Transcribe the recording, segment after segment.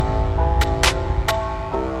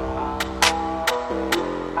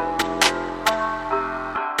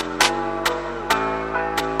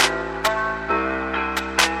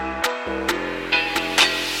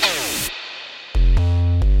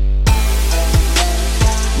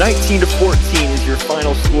19-14 is your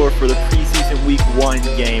final score for the preseason week 1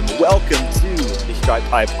 game. Welcome to the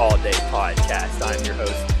StripeHypeAllDey podcast. I'm your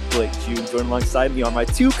host, Blake June. Joined alongside me are my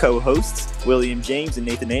two co-hosts, William James and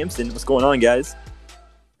Nathan Amston. What's going on, guys?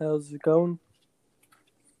 How's it going?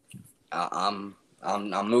 I'm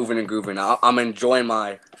moving and grooving. I'm enjoying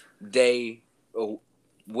my day,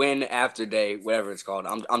 win after day, whatever it's called.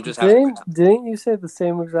 I'm just having. Didn't you say the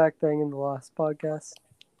same exact thing in the last podcast?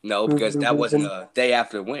 No, because that wasn't a day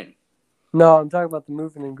after win. No, I'm talking about the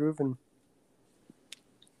moving and grooving.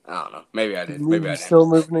 I don't know. Maybe I did. Maybe I didn't. Still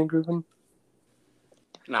moving and grooving?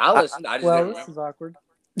 No, I listened. I just didn't this is awkward.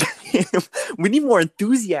 We need more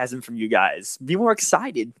enthusiasm from you guys. Be more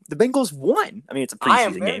excited. The Bengals won. I mean, it's a preseason game. I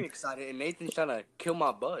am very excited, and Nathan's trying to kill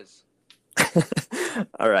my buzz.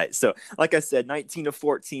 All right. So, like I said,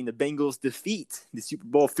 19-14, the Bengals defeat the Super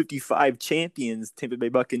Bowl 55 champions, Tampa Bay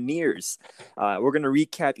Buccaneers. We're going to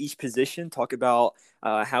recap each position, talk about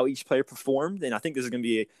how each player performed, and I think this is going to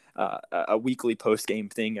be a weekly post-game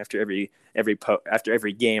thing after every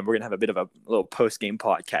game. We're going to have a bit of a little post-game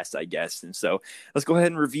podcast, I guess. And so let's go ahead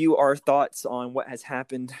and review our thoughts on what has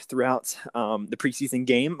happened throughout the preseason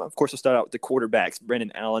game. Of course, we'll start out with the quarterbacks,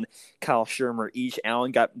 Brandon Allen, Kyle Shurmur. Each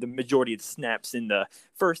Allen got the majority of the snaps in the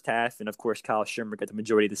first half, and of course, Kyle Shurmur got the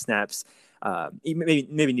majority of the snaps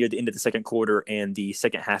maybe near the end of the second quarter and the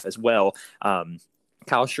second half as well.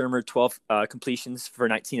 Kyle Shurmur, 12 completions for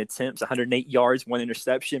 19 attempts, 108 yards, 1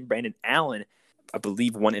 interception. Brandon Allen, I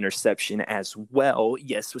believe, 1 interception as well.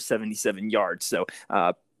 Yes, with 77 yards. So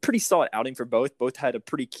pretty solid outing for both. Both had a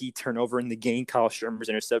pretty key turnover in the game. Kyle Shurmur's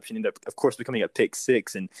interception ended up, of course, becoming a pick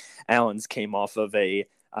six, and Allen's came off of a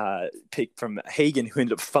pick from Hagan, who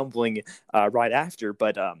ended up fumbling right after.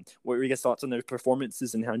 But what were your guys' thoughts on their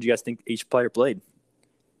performances, and how did you guys think each player played?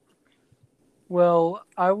 Well,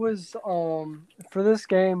 I was, for this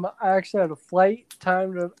game, I actually had a flight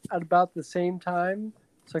timed at about the same time,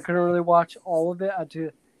 so I couldn't really watch all of it. I had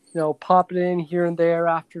to, pop it in here and there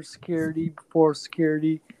after security, before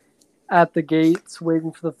security, at the gates,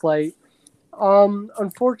 waiting for the flight.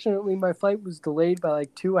 Unfortunately, my flight was delayed by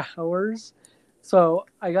like 2 hours, so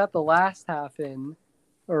I got the last half in,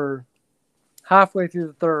 or halfway through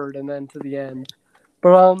the third, and then to the end.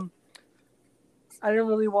 But I didn't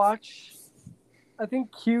really watch. I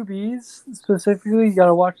think QBs specifically, you got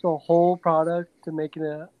to watch the whole product to make it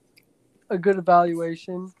a good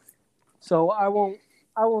evaluation. So I won't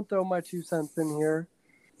throw my 2 cents in here.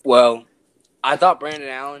 Well, I thought Brandon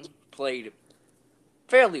Allen played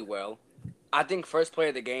fairly well. I think first play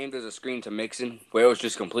of the game, there's a screen to Mixon where it was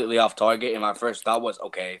just completely off target, and my first thought was,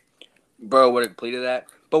 okay, Burrow would have completed that.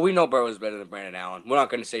 But we know Burrow is better than Brandon Allen. We're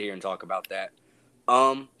not going to sit here and talk about that.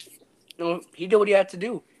 He did what he had to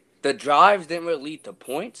do. The drives didn't really lead to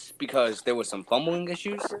points because there was some fumbling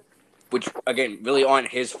issues, which, again, really aren't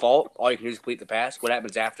his fault. All you can do is complete the pass. What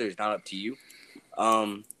happens after is not up to you.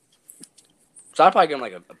 So I'd probably give him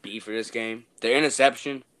like a B for this game. The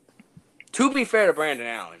interception, to be fair to Brandon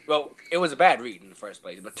Allen, well, it was a bad read in the first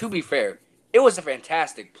place, but to be fair, it was a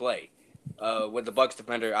fantastic play with the Bucs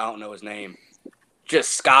defender, I don't know his name,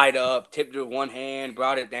 just skied up, tipped it with one hand,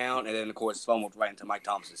 brought it down, and then, of course, fumbled right into Mike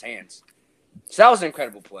Thomas's hands. So that was an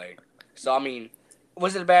incredible play. So, I mean,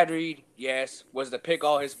 was it a bad read? Yes. Was the pick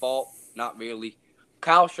all his fault? Not really.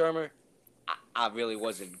 Kyle Shurmur, I really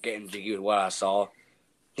wasn't getting jiggy with what I saw.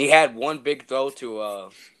 He had one big throw to,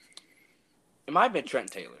 it might have been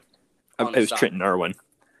Trent Taylor. It was Trenton Irwin.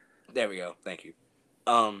 There we go. Thank you.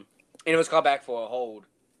 And it was called back for a hold.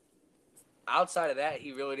 Outside of that,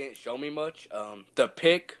 he really didn't show me much. The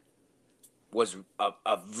pick was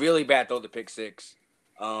a really bad throw to pick six.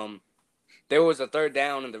 There was a third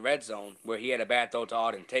down in the red zone where he had a bad throw to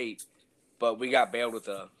Auden Tate, but we got bailed with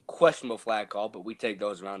a questionable flag call, but we take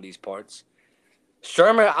those around these parts.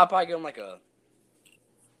 Shurmur, I'll probably give him like a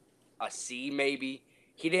C maybe.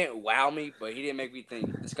 He didn't wow me, but he didn't make me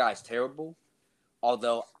think this guy's terrible.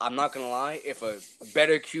 Although, I'm not going to lie, if a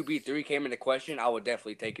better QB3 came into question, I would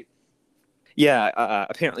definitely take it. Yeah,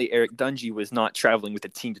 apparently Eric Dungy was not traveling with the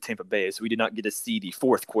team to Tampa Bay, so we did not get to see the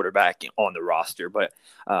 4th quarterback on the roster. But,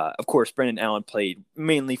 of course, Brandon Allen played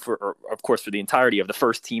mainly for the entirety of the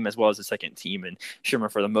first team as well as the second team, and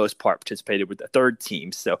Shurmur, for the most part, participated with the third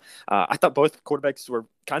team. So I thought both quarterbacks were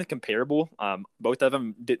kind of comparable. Both of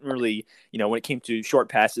them didn't really, when it came to short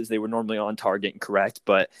passes, they were normally on target and correct,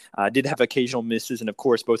 but did have occasional misses, and, of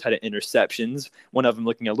course, both had interceptions, one of them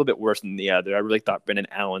looking a little bit worse than the other. I really thought Brandon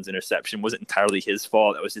Allen's interception wasn't entirely his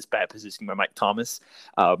fault. That was just bad positioning by Mike Thomas.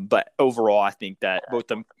 But overall, I think that both of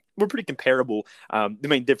them were pretty comparable. The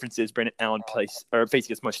main difference is Brandon Allen faced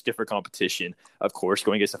against much stiffer competition, of course,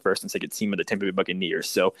 going against the first and second team of the Tampa Bay Buccaneers.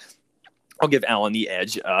 So I'll give Allen the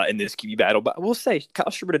edge in this QB battle. But I will say Kyle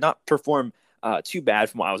Schubert did not perform too bad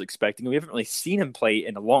from what I was expecting. We haven't really seen him play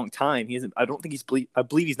in a long time. He hasn't. I don't think I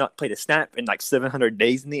believe he's not played a snap in like 700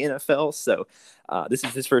 days in the NFL. So this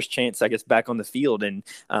is his first chance, I guess, back on the field. And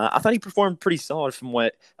I thought he performed pretty solid from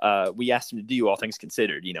what we asked him to do, all things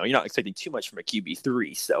considered. You know, you're not expecting too much from a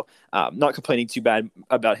QB3. So not complaining too bad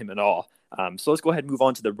about him at all. So let's go ahead and move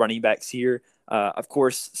on to the running backs here. Of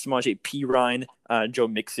course, Samaje Perine, Joe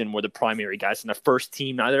Mixon were the primary guys in the first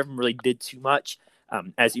team. Neither of them really did too much.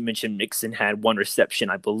 As you mentioned, Mixon had one reception,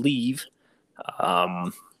 I believe.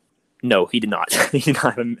 No, he did not. He did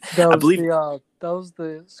not. I believe that was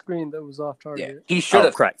the screen that was off target. Yeah, he should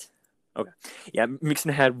have. Correct. Okay. Yeah,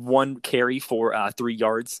 Mixon had one carry for 3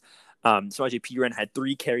 yards. Samaje Perine had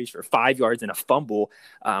 3 carries for 5 yards and a fumble.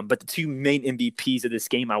 But the two main MVPs of this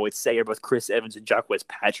game, I would say, are both Chris Evans and Jacquez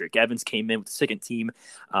Patrick. Evans came in with the second team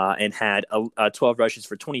and had 12 rushes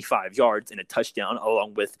for 25 yards and a touchdown,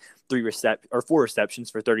 along with 4 receptions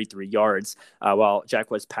for 33 yards, while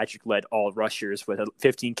Jacquez Patrick led all rushers with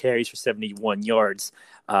 15 carries for 71 yards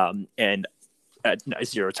and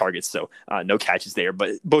 0 targets, so no catches there.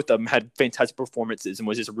 But both of them had fantastic performances and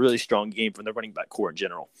was just a really strong game from the running back core in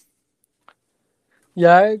general.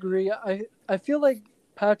 Yeah, I agree. I feel like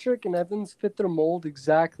Patrick and Evans fit their mold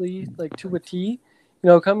exactly, like to a T. You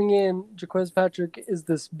know, coming in, Jacquez Patrick is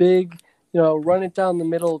this big, run it down the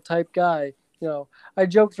middle type guy. You know, I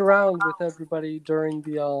joked around with everybody during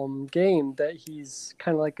the game that he's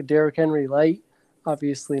kind of like a Derrick Henry light.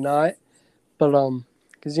 Obviously not, but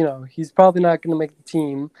because he's probably not going to make the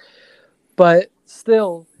team, but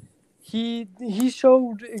still. He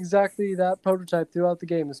showed exactly that prototype throughout the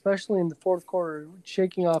game, especially in the fourth quarter,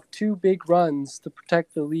 shaking off 2 big runs to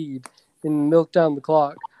protect the lead and milk down the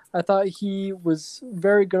clock. I thought he was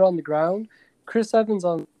very good on the ground. Chris Evans,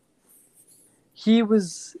 he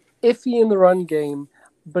was iffy in the run game,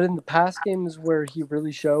 but in the pass game is where he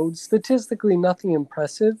really showed. Statistically, nothing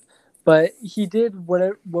impressive, but he did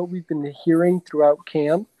what we've been hearing throughout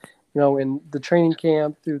camp, in the training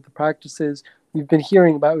camp, through the practices. We've been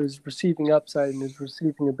hearing about his receiving upside and his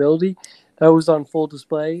receiving ability. That was on full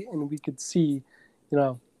display, and we could see,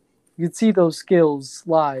 those skills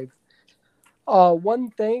live. One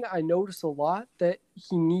thing I notice a lot that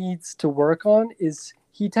he needs to work on is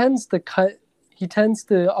he tends to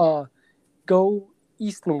go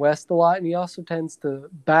east and west a lot, and he also tends to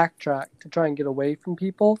backtrack to try and get away from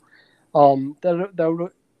people.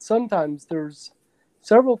 Sometimes there's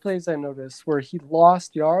several plays I noticed where he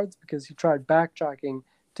lost yards because he tried backtracking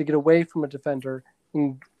to get away from a defender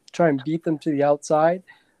and try and beat them to the outside.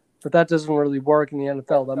 But that doesn't really work in the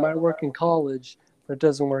NFL. That might work in college, but it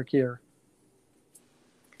doesn't work here.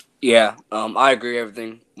 Yeah, I agree with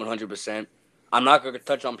everything 100%. I'm not going to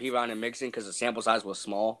touch on Perine and Mixon because the sample size was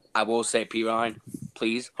small. I will say Perine,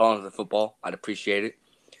 please, hold on to the football. I'd appreciate it.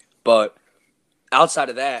 But outside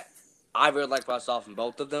of that, I really liked what I saw from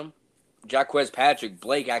both of them. Jacquez Patrick,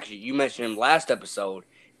 Blake, actually, you mentioned him last episode,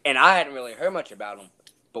 and I hadn't really heard much about him,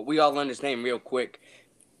 but we all learned his name real quick.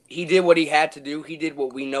 He did what he had to do. He did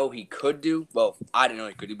what we know he could do. Well, I didn't know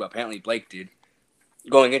he could do, but apparently Blake did.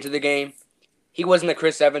 Going into the game, he wasn't the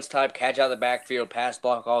Chris Evans type, catch out of the backfield, pass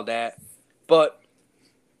block, all that, but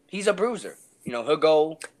he's a bruiser.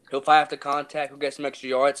 He'll fight after contact, he'll get some extra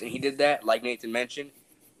yards, and he did that, like Nathan mentioned.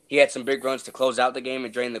 He had some big runs to close out the game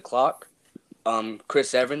and drain the clock.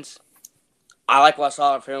 Chris Evans, I like what I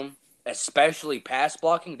saw of him, especially pass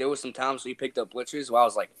blocking. There were some times he picked up blitzers where I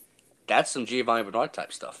was like, that's some Giovanni Bernard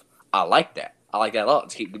type stuff. I like that. I like that a lot.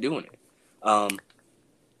 Let's keep doing it. Out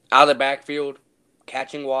of the backfield,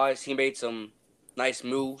 catching-wise, he made some nice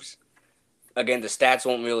moves. Again, the stats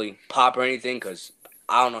won't really pop or anything because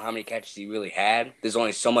I don't know how many catches he really had. There's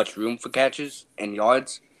only so much room for catches and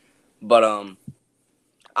yards. But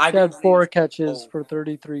he had 4 catches for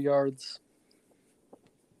 33 yards.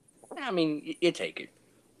 I mean, you take it.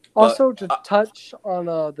 Also, to touch on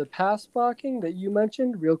the pass blocking that you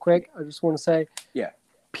mentioned real quick, I just want to say, yeah,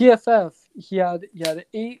 PFF, he had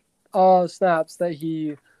 8 snaps that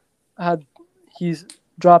he's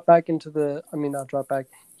dropped back into not dropped back.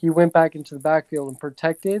 He went back into the backfield and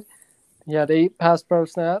protected. He had 8 pass pro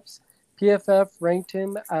snaps. PFF ranked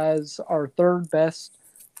him as our 3rd best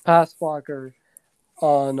pass blocker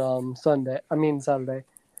on Saturday.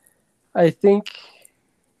 I think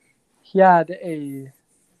he had a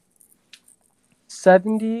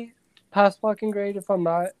 70 pass blocking grade, if I'm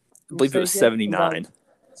not I believe it was 79.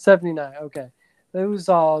 79, okay. It was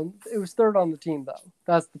 3rd on the team, though.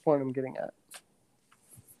 That's the point I'm getting at.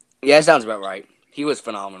 Yeah, that sounds about right. He was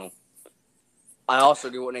phenomenal. I also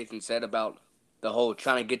do what Nathan said about the whole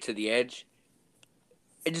trying to get to the edge.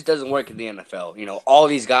 it just doesn't work in the NFL. You know, all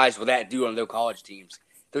these guys with that dude on their college teams,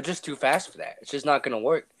 they're just too fast for that. It's just not going to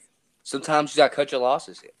work. Sometimes you got to cut your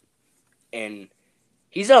losses. And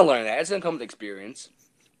he's going to learn that. It's going to come with experience.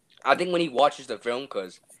 I think when he watches the film,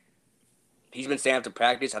 because he's been staying after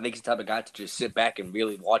practice, I think he's the type of guy to just sit back and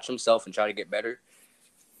really watch himself and try to get better.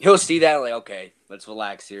 He'll see that like, okay, let's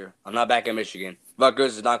relax here. I'm not back in Michigan.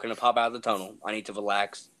 Rutgers is not going to pop out of the tunnel. I need to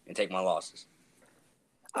relax and take my losses.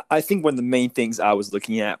 I think one of the main things I was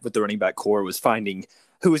looking at with the running back core was finding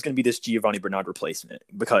who was going to be this Giovanni Bernard replacement,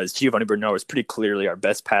 because Giovanni Bernard was pretty clearly our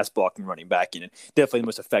best pass blocking running back and definitely the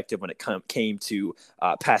most effective when it came to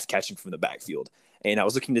pass catching from the backfield. And I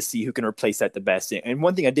was looking to see who can replace that the best. And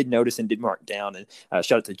one thing I did notice and did mark down, and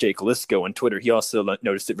shout out to Jake Lisco on Twitter, he also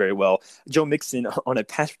noticed it very well. Joe Mixon on a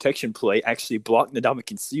pass protection play actually blocked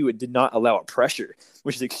Ndamukong Suh and did not allow a pressure,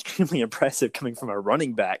 which is extremely impressive coming from a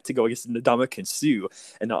running back to go against Ndamukong Suh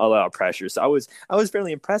and not allow a pressure. So I was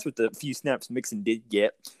fairly impressed with the few snaps Mixon did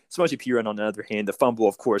get. Samaje Perine, on the other hand, the fumble,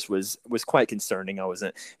 of course, was quite concerning. I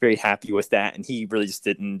wasn't very happy with that, and he really just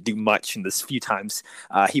didn't do much in this few times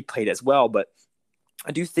he played as well. But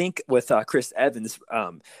I do think with Chris Evans,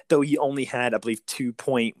 though he only had, I believe,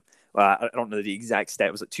 I don't know the exact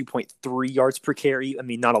stat, was it 2.3 yards per carry? I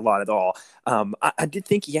mean, not a lot at all. I did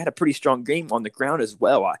think he had a pretty strong game on the ground as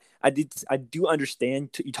well. I do understand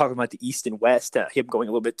you talking about the East and West, him going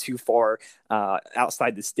a little bit too far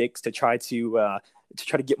outside the sticks to try to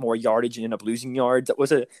get more yardage and end up losing yards. That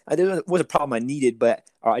was a problem I needed, but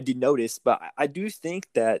I did notice. But I do think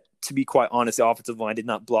that, to be quite honest, the offensive line did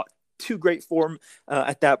not block too great for him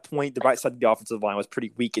at that point. The right side of the offensive line was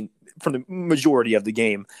pretty weak from the majority of the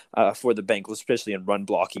game for the Bengals, especially in run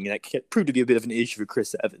blocking, and that proved to be a bit of an issue for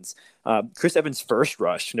Chris Evans. Chris Evans' first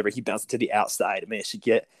rush, whenever he bounced to the outside and managed to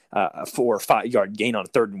get a 4 or 5 yard gain on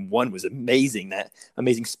 3rd and 1, was amazing. That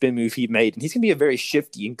amazing spin move he made, and he's going to be a very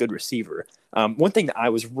shifty and good receiver. One thing that I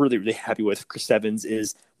was really, really happy with Chris Evans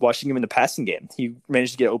is watching him in the passing game. He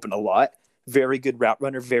managed to get open a lot. Very good route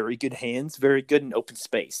runner, very good hands, very good in open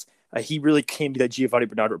space. He really came to that Giovanni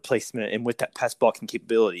Bernard replacement, and with that pass blocking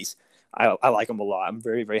capabilities, I like him a lot. I'm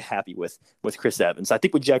very, very happy with Chris Evans. I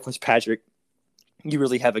think with Jack Fitzpatrick, you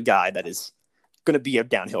really have a guy that is going to be a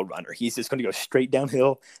downhill runner. He's just going to go straight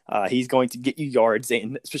downhill. He's going to get you yards,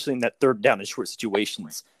 and especially in that 3rd down and short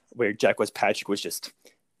situations where Jack Fitzpatrick was just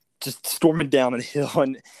storming down a hill,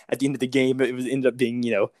 and at the end of the game, ended up being,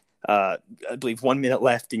 I believe 1 minute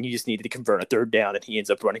left, and you just needed to convert a 3rd down, and he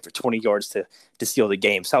ends up running for 20 yards to seal the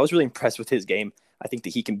game. So I was really impressed with his game. I think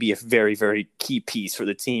that he can be a very, very key piece for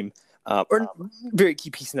the team, or very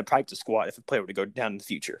key piece in the practice squad if a player were to go down in the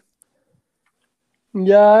future.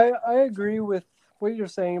 Yeah, I agree with what you're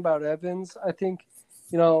saying about Evans. I think,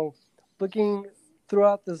 looking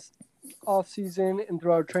throughout this offseason and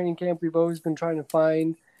throughout training camp, we've always been trying to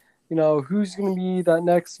find, who's going to be that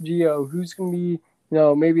next Gio, who's going to be,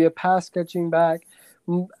 maybe a pass catching back.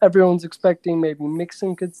 Everyone's expecting maybe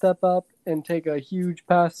Mixon could step up and take a huge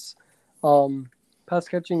pass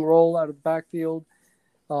catching role out of the backfield.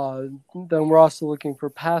 Then we're also looking for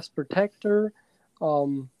pass protector.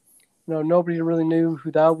 Nobody really knew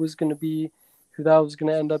who that was going to be, who that was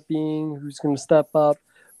going to end up being, who's going to step up.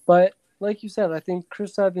 But like you said, I think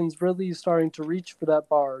Chris Evans really is starting to reach for that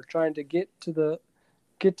bar, trying to get to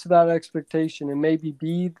that expectation and maybe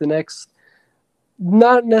be the next,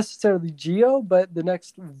 not necessarily Gio, but the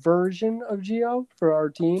next version of Gio for our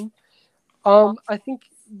team. I think,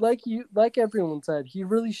 like everyone said, he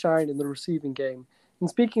really shined in the receiving game. And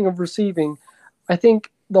speaking of receiving, I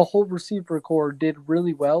think the whole receiver core did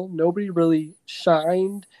really well. Nobody really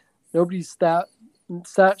shined. Nobody's stat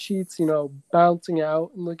sheets, bouncing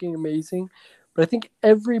out and looking amazing. But I think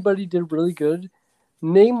everybody did really good,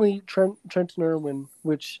 namely Trenton Irwin,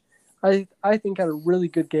 which I think had a really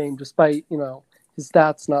good game despite, his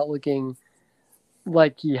stats not looking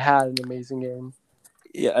like he had an amazing game.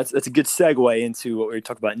 Yeah, that's a good segue into what we're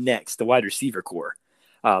talking about next, the wide receiver core.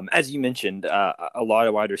 As you mentioned, a lot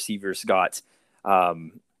of wide receivers got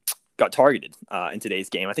targeted in today's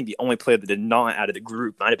game. I think the only player that did not out of the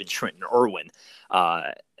group might have been Trenton Irwin,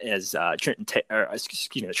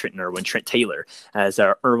 Trent Taylor, as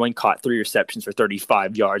Irwin caught 3 receptions for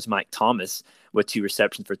 35 yards. Mike Thomas with 2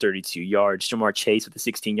 receptions for 32 yards. Jamar Chase with a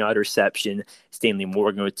 16-yard reception. Stanley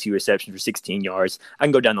Morgan with 2 receptions for 16 yards. I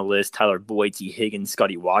can go down the list. Tyler Boyd, T. Higgins,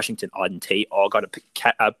 Scotty Washington, Auden Tate all got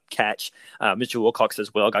a catch. Mitchell Wilcox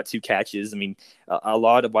as well got 2 catches. I mean, a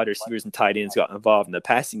lot of wide receivers and tight ends got involved in the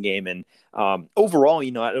passing game. And overall, I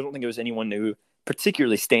don't think there was anyone who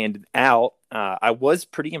particularly stand out I was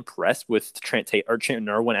pretty impressed with Trent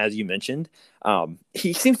Irwin, as you mentioned.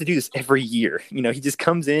 He seems to do this every year. You know, he just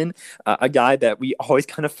comes in, a guy that we always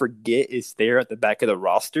kind of forget is there at the back of the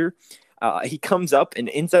roster. He comes up and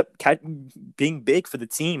ends up being big for the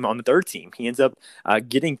team on the third team. He ends up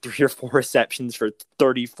getting 3 or 4 receptions for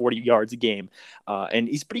 30, 40 yards a game. And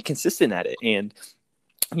he's pretty consistent at it. And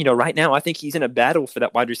you know, right now, I think he's in a battle for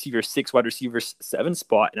that wide receiver 6, wide receiver 7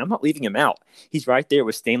 spot, and I'm not leaving him out. He's right there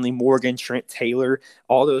with Stanley Morgan, Trent Taylor,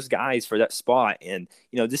 all those guys for that spot. And,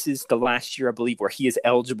 you know, this is the last year, I believe, where he is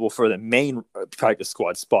eligible for the main practice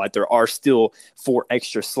squad spot. There are still 4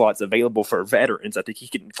 extra slots available for veterans. I think he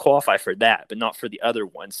can qualify for that, but not for the other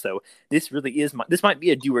ones. So this really is this might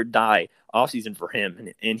be a do or die offseason for him.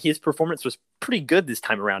 And his performance was pretty good this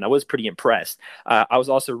time around. I was pretty impressed. I was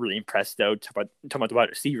also really impressed, though, talking about the wide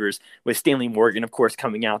receivers, with Stanley Morgan, of course,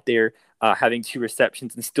 coming out there, having 2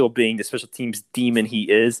 receptions and still being the special teams demon he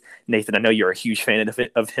is. Nathan, I know you're a huge fan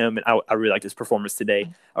of him, and I really liked his performance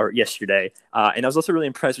today or yesterday. And I was also really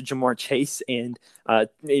impressed with Jamar Chase and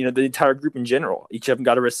you know, the entire group in general. Each of them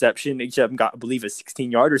got a reception. Each of them got, I believe, a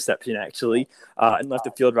 16-yard reception actually, and left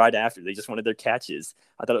the field right after. They just wanted their catches.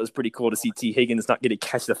 I thought it was pretty cool to see T. Higgins not get a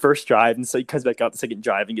catch the first drive, and so he comes back out the second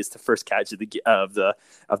drive and gets the first catch of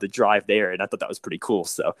the drive there, and I thought that was pretty cool.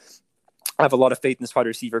 So I have a lot of faith in this wide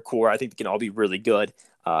receiver core. I think they can all be really good,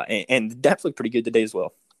 and the depth looked pretty good today as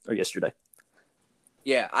well, or yesterday.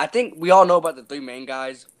 Yeah, I think we all know about the 3 main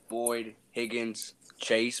guys, Boyd, Higgins,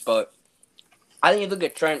 Chase, but I think you look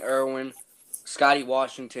at Trent Irwin, Scotty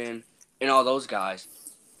Washington, and all those guys.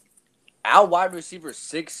 Our wide receiver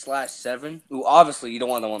 6/7, who obviously you don't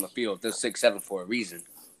want them on the field. They're 6'7" for a reason.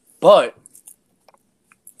 But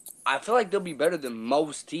I feel like they'll be better than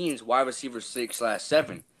most teams' wide receiver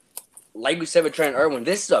 6/7. Like we said with Trent Irwin,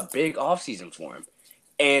 this is a big offseason for him.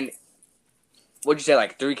 And what'd you say,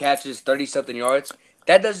 like 3 catches, 30-something yards?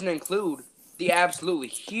 That doesn't include the absolutely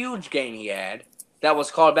huge game he had that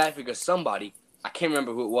was called back because somebody, I can't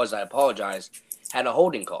remember who it was, I apologize, had a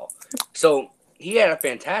holding call. So he had a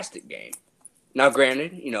fantastic game. Now,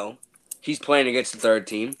 granted, you know, he's playing against the third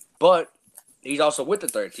team, but he's also with the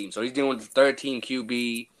third team. So he's dealing with the third team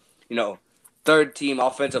QB, you know, third team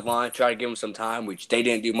offensive line, try to give him some time, which they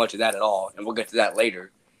didn't do much of that at all, and we'll get to that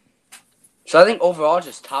later. So I think overall,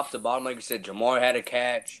 just top to bottom, like you said, Jamar had a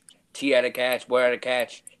catch, T had a catch, Boy had a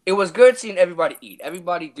catch. It was good seeing everybody eat,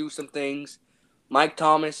 everybody do some things. Mike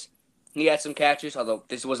Thomas, he had some catches, although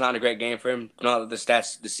this was not a great game for him. None of the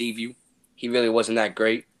stats deceive you. He really wasn't that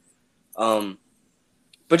great. But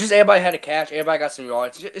just everybody had a catch. Everybody got some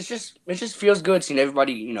yards. It just feels good seeing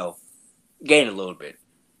everybody, you know, gain a little bit.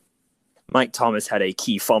 Mike Thomas had a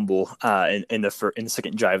key fumble in the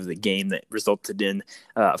second drive of the game that resulted in,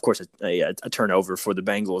 of course, a turnover for the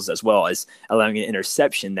Bengals, as well as allowing an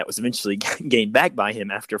interception that was eventually gained back by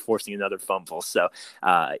him after forcing another fumble. So,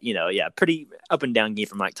 you know, yeah, pretty up and down game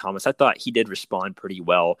for Mike Thomas. I thought he did respond pretty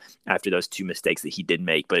well after those 2 mistakes that he did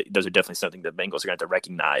make, but those are definitely something the Bengals are going to have to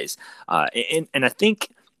recognize. And I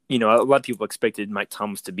think, you know, a lot of people expected Mike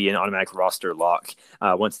Thomas to be an automatic roster lock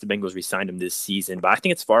once the Bengals re-signed him this season, but I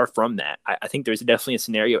think it's far from that. I think there's definitely a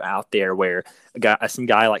scenario out there where some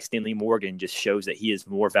guy like Stanley Morgan just shows that he is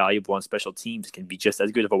more valuable on special teams, can be just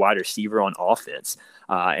as good of a wide receiver on offense.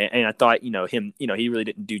 And I thought, you know, he really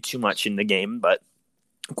didn't do too much in the game, but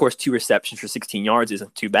of course, 2 receptions for 16 yards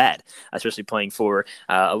isn't too bad, especially playing for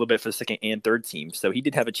a little bit for the second and third team. So he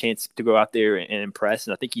did have a chance to go out there and impress,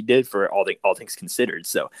 and I think he did for all things considered.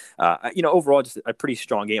 So, you know, overall, just a pretty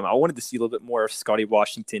strong game. I wanted to see a little bit more of Scotty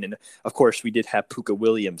Washington, and of course, we did have Puka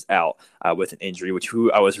Williams out with an injury, who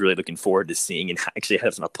I was really looking forward to seeing, and actually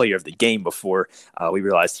had him a player of the game before we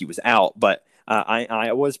realized he was out. But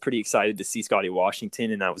I was pretty excited to see Scotty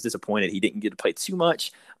Washington, and I was disappointed he didn't get to play too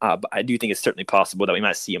much. But I do think it's certainly possible that we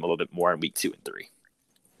might see him a little bit more in week 2 and 3.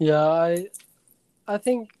 Yeah, I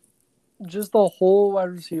think just the whole wide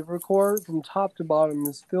receiver core from top to bottom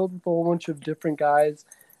is filled with a whole bunch of different guys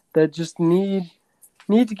that just need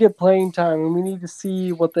to get playing time, and we need to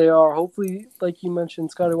see what they are. Hopefully, like you mentioned,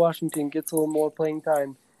 Scotty Washington gets a little more playing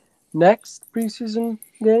time next preseason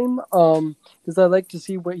game, because I like to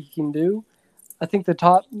see what he can do. I think the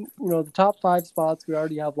top 5 spots we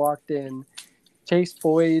already have locked in: Chase,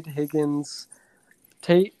 Boyd, Higgins,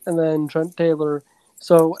 Tate, and then Trent Taylor.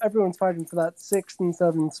 So everyone's fighting for that 6th and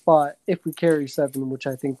 7th spot if we carry 7, which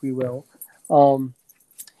I think we will. You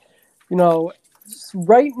know,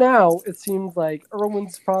 right now it seems like Irwin,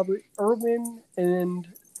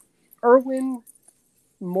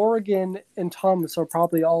 Morgan, and Thomas are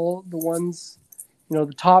probably all the ones, you know,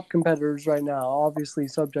 the top competitors right now. Obviously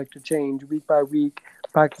subject to change week by week,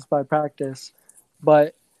 practice by practice,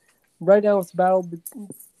 but right now it's a battle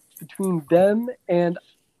between them, and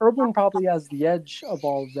Irwin probably has the edge of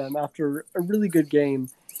all of them after a really good game.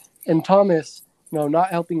 And Thomas, not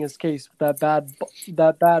helping his case with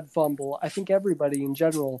that bad fumble. I think everybody in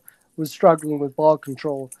general was struggling with ball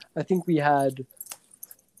control. I think we had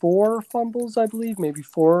 4 fumbles, I believe, maybe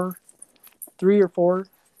 3 or 4.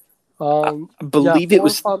 I Yeah, believe it four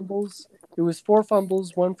was. fumbles. It was 4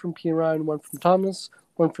 fumbles, one from Pirine, one from Thomas,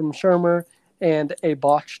 one from Shermer, and a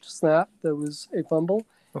botched snap that was a fumble.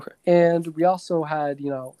 Okay. And we also had,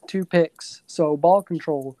 2 picks. So ball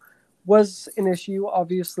control was an issue.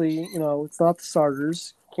 Obviously, it's not the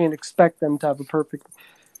starters. Can't expect them to have a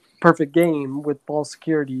perfect game with ball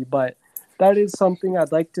security, but that is something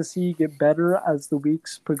I'd like to see get better as the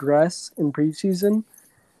weeks progress in preseason.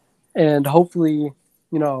 And hopefully,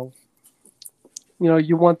 you know,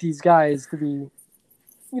 you want these guys to be,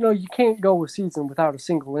 you can't go a season without a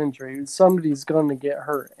single injury. Somebody's going to get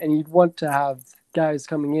hurt, and you'd want to have guys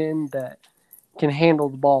coming in that can handle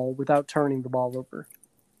the ball without turning the ball over.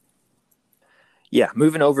 Yeah,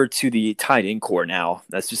 moving over to the tight end core now.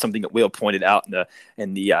 That's just something that Will pointed out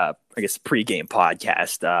in the I guess pregame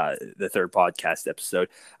podcast, the third podcast episode,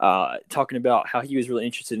 talking about how he was really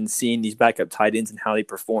interested in seeing these backup tight ends and how they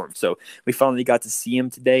perform. So we finally got to see him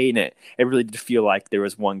today, and it really did feel like there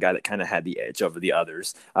was one guy that kind of had the edge over the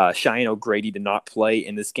others. Cheyenne O'Grady did not play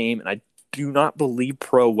in this game, and I do not believe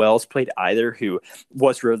Pro Wells played either, who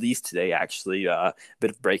was released today, actually. Bit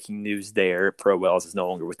of breaking news there. Pro Wells is no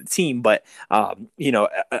longer with the team, but, a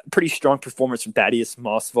pretty strong performance from Thaddeus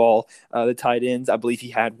Mossvall, the tight ends. I believe he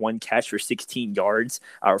had one catch for 16 yards,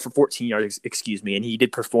 or for 14 yards, excuse me, and he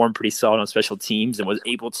did perform pretty solid on special teams and was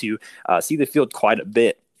able to see the field quite a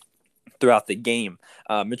bit throughout the game.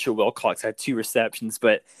 Mitchell Wilcox had 2 receptions,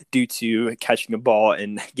 but due to catching a ball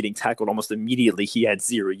and getting tackled almost immediately, he had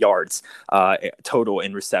 0 yards total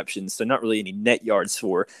in receptions. So not really any net yards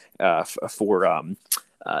for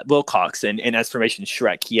Wilcox. And as formation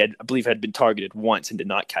Shrek, he had, I believe, had been targeted once and did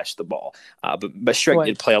not catch the ball. But Shrek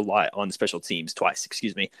did play a lot on special teams, twice,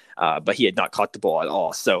 excuse me. But he had not caught the ball at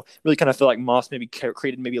all. So really kind of feel like Moss maybe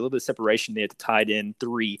created maybe a little bit of separation there at the tight end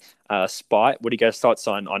 3 spot. What are you guys' thoughts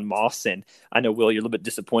on Moss? And I know, Will, you're a little bit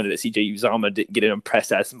disappointed that CJ Uzama didn't get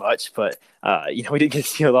impressed as much, but we didn't get to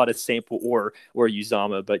see a lot of Sample or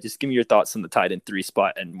Uzama. But just give me your thoughts on the tight end 3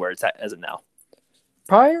 spot and where it's at as of now.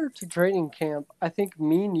 Prior to training camp, I think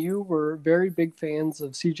me and you were very big fans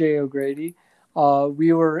of CJ O'Grady.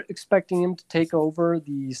 We were expecting him to take over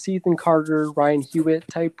the Ethan Carter, Ryan Hewitt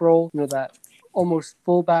type role, that almost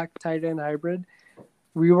fullback tight end hybrid.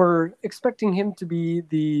 We were expecting him to be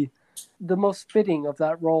the most fitting of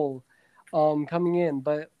that role coming in.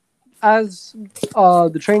 But as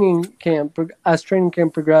training camp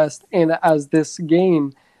progressed, and as this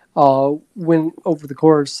game went over the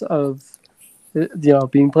course of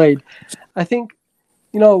being played, I think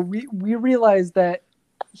we realized that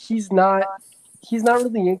he's not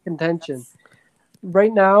really in contention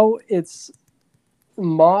right now. It's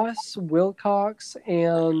Moss, Wilcox,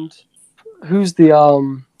 and who's the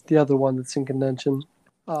other one that's in contention?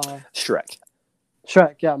 Shrek,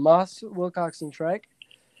 yeah, Moss, Wilcox, and Shrek.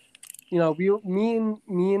 Me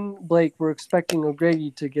and Blake were expecting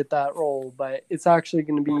O'Grady to get that role, but it's actually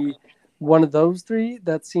going to be one of those 3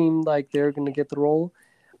 that seemed like they're going to get the role.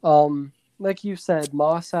 Like you said,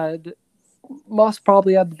 Moss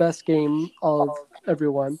probably had the best game of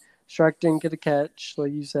everyone. Shrek didn't get a catch,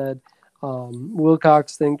 like you said.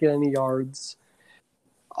 Wilcox didn't get any yards.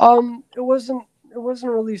 It wasn't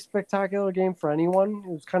really a spectacular game for anyone.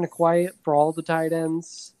 It was kind of quiet for all the tight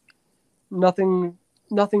ends. Nothing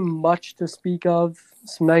much to speak of.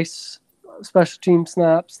 Some nice special team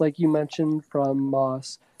snaps, like you mentioned, from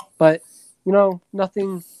Moss. But,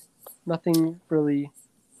 nothing really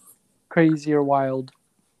crazy or wild.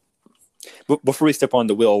 Before we step on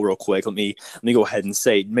the Will real quick, let me go ahead and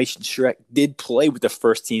say Mason Shrek did play with the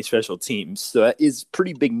first team special teams. So that is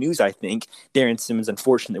pretty big news, I think. Darren Simmons,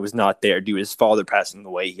 unfortunately, was not there due to his father passing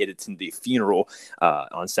away. He had attended the funeral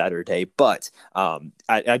on Saturday. But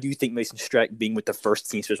I do think Mason Shrek being with the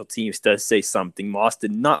first team special teams does say something. Moss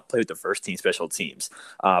did not play with the first team special teams.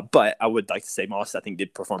 But I would like to say Moss, I think,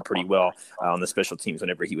 did perform pretty well on the special teams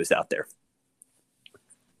whenever he was out there.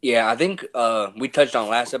 Yeah, I think we touched on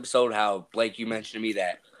last episode how, Blake, you mentioned to me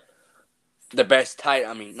that the best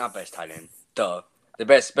not best tight end, the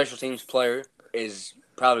best special teams player is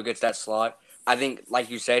probably gets that slot. I think, like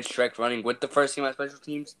you said, Shrek running with the first team at special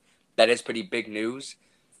teams, that is pretty big news.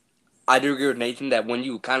 I do agree with Nathan that when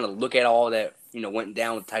you kind of look at all that, went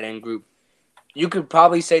down with the tight end group, you could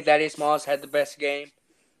probably say Thaddeus Moss had the best game.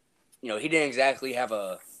 He didn't exactly have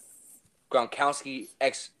a Gronkowski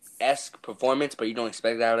esque performance, but you don't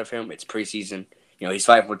expect that out of him. It's preseason. He's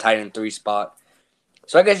fighting for tight end 3 spot.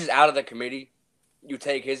 So I guess just out of the committee, you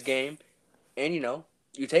take his game, and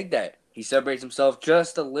you take that. He separates himself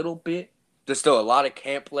just a little bit. There's still a lot of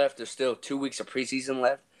camp left. There's still 2 weeks of preseason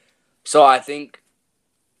left. So I think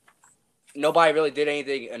nobody really did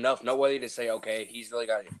anything enough noteworthy to say, okay, he's really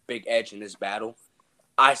got a big edge in this battle.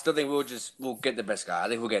 I still think we'll get the best guy. I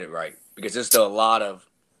think we'll get it right because there's still a lot of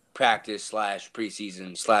practice /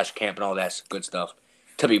 preseason / camp and all that good stuff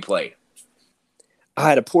to be played. I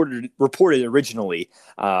had reported originally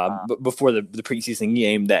before the preseason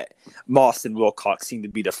game that Moss and Wilcox seemed to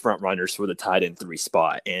be the front runners for the tight end 3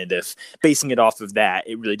 spot. And if basing it off of that,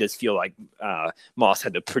 it really does feel like Moss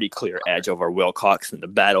had a pretty clear edge over Wilcox in the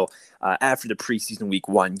battle after the preseason week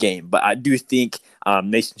 1 game. But I do think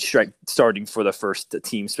Nathan Strike starting for the first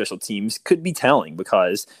team special teams could be telling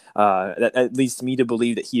because that leads me to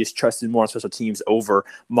believe that he is trusted more on special teams over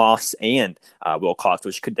Moss and Wilcox,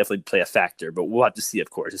 which could definitely play a factor. But we'll have to see,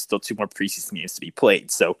 of course. There's still 2 more preseason games to be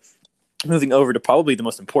played. So moving over to probably the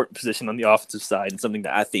most important position on the offensive side and something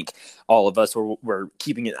that I think all of us were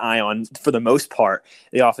keeping an eye on for the most part,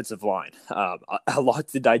 the offensive line. A lot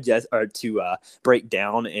to digest or to break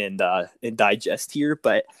down and digest here,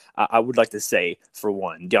 but I would like to say, for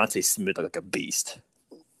one, Deontay Smith looked like a beast.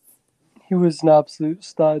 He was an absolute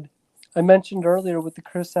stud. I mentioned earlier with the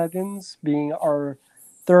Chris Evans being our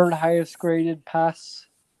 3rd highest graded pass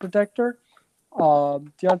protector.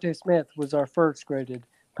 Deontay Smith was our 1st graded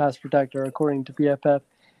pass protector, according to PFF.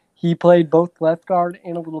 He played both left guard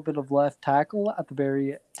and a little bit of left tackle at the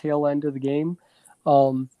very tail end of the game.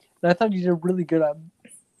 And I thought he did really good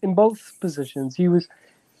in both positions. He was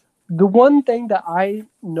the one thing that I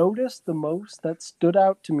noticed the most that stood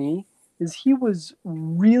out to me is he was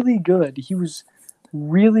really good. He was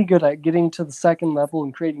really good at getting to the second level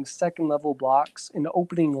and creating second level blocks and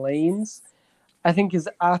opening lanes. I think his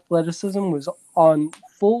athleticism was on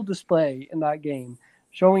full display in that game,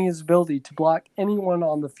 showing his ability to block anyone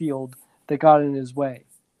on the field that got in his way.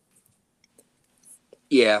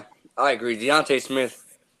 Yeah, I agree. Deontay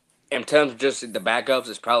Smith, in terms of just the backups,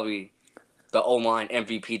 is probably the O-line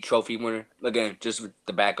MVP trophy winner. Again, just with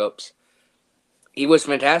the backups. He was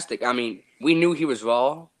fantastic. I mean, we knew he was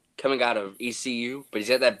raw coming out of ECU, but he's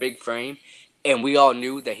got that big frame, and we all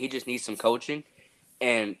knew that he just needs some coaching.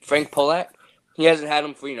 And Frank Polak, he hasn't had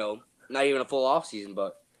him for, not even a full offseason,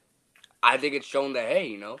 but I think it's shown that,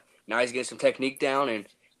 hey, now he's getting some technique down and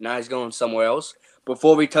now he's going somewhere else.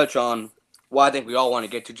 Before we touch on what I think we all want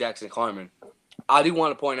to get to, Jackson Carman, I do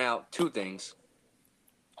want to point out 2 things.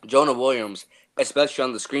 Jonah Williams, especially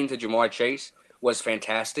on the screen to Jamar Chase, was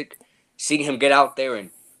fantastic. Seeing him get out there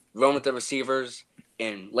and run with the receivers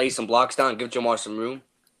and lay some blocks down and give Jamar some room,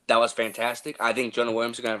 that was fantastic. I think Jonah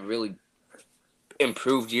Williams is going to have a really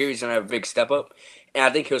improved year. He's going to have a big step up. And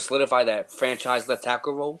I think he'll solidify that franchise left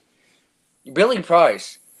tackle role. Billy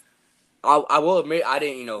Price, I will admit I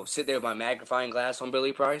didn't, sit there with my magnifying glass on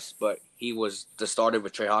Billy Price, but he was the starter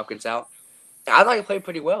with Trey Hopkins out. I thought he played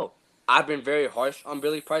pretty well. I've been very harsh on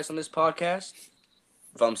Billy Price on this podcast.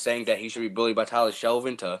 If I'm saying that he should be bullied by Tyler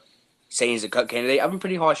Shelvin to saying he's a cut candidate, I've been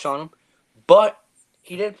pretty harsh on him. But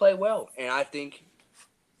he did play well, and I think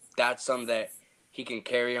that's something that he can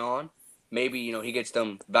carry on. Maybe, he gets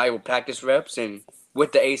some valuable practice reps, and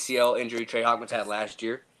with the ACL injury Trey Hopkins had last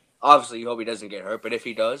year, obviously you hope he doesn't get hurt, but if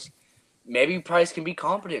he does, maybe Price can be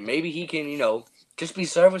competent. Maybe he can, just be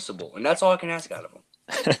serviceable, and that's all I can ask out of him.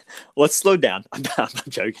 Let's slow down. I'm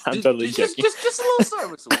joking. I'm totally joking. Just a little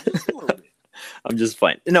serviceable. Just a little bit. I'm just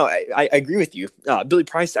fine. No, I agree with you. Billy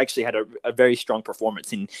Price actually had a very strong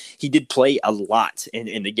performance, and he did play a lot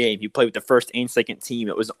in the game. He played with the first and second team.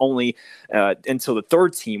 It was only until the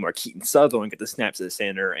third team where Keaton Sutherland got the snaps at the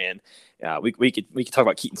center, and we could talk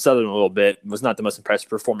about Keaton Sutherland a little bit. It was not the most impressive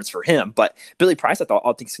performance for him, but Billy Price, I thought,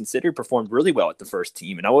 all things considered, performed really well at the first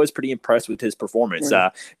team, and I was pretty impressed with his performance.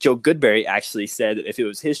 Right. Joe Goodberry actually said that if it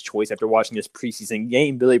was his choice after watching this preseason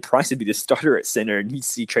game, Billy Price would be the starter at center, and you'd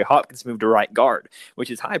see Trey Hopkins move to right guard,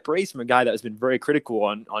 which is high praise from a guy that has been very critical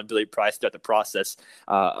on Billy Price throughout the process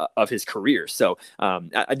of his career. So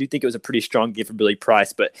I do think it was a pretty strong game for Billy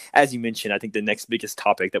Price, but as you mentioned, I think the next biggest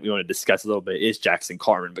topic that we want to discuss a little bit is Jackson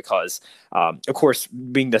Carman, because of course,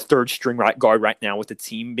 being the 3rd string right guard right now with the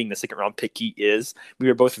team, being the 2nd round pick he is, we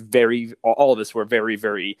were both all of us were very,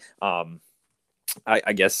 very,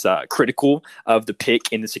 I guess, critical of the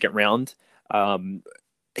pick in the 2nd round.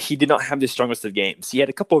 He did not have the strongest of games. He had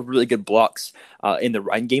a couple of really good blocks in the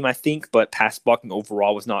run game, I think, but pass blocking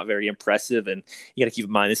overall was not very impressive. And you got to keep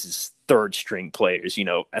in mind, this is 3rd string players.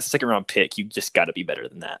 As a 2nd round pick, you just got to be better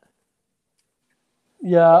than that.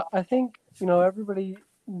 Yeah, I think, everybody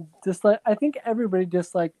I think everybody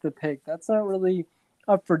disliked the pick. That's not really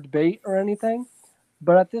up for debate or anything.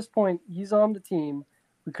 But at this point, he's on the team.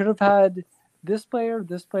 We could have had this player,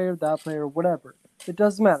 that player, whatever. It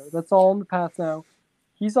doesn't matter. That's all in the past now.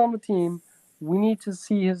 He's on the team. We need to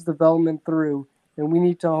see his development through, and we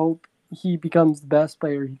need to hope he becomes the best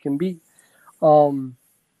player he can be. We all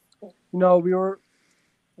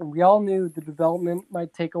knew the development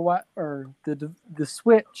might take a while, or the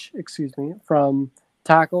switch, from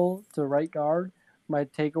tackle to right guard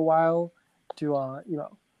might take a while to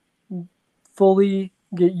fully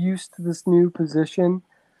get used to this new position.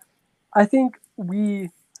 I think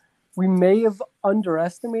we may have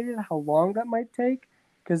underestimated how long that might take,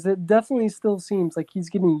 because it definitely still seems like he's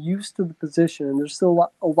getting used to the position and there's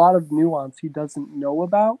still a lot of nuance he doesn't know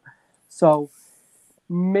about. So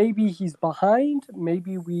maybe he's behind,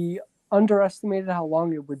 maybe we underestimated how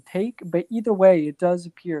long it would take, but either way, it does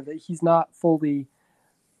appear that he's not fully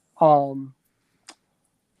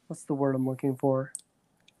what's the word I'm looking for?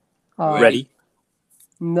 Ready?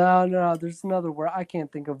 No, there's another word. I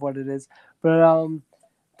can't think of what it is. But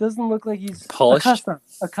doesn't look like he's polished.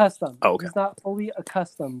 Accustomed. Oh, okay. He's not fully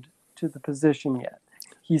accustomed to the position yet.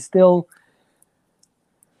 He's still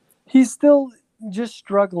just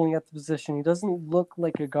struggling at the position. He doesn't look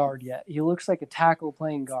like a guard yet. He looks like a tackle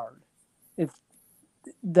playing guard.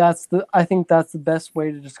 I think that's the best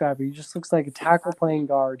way to describe it. He just looks like a tackle playing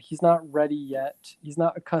guard. He's not ready yet. He's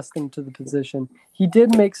not accustomed to the position. He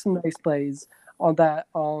did make some nice plays on that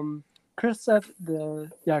Chris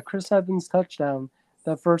Evans touchdown,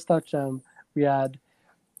 that first touchdown we had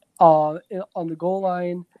on the goal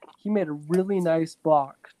line. He made a really nice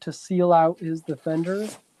block to seal out his defender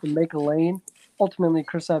and make a lane. Ultimately,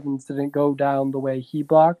 Chris Evans didn't go down the way he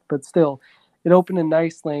blocked, but still, it opened a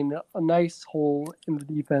nice lane, a nice hole in the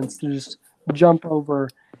defense to just jump over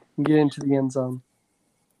and get into the end zone.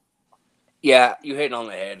 Yeah, you hit it on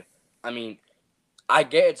the head. I mean, I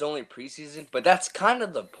get it's only preseason, but that's kind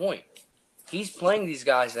of the point. He's playing these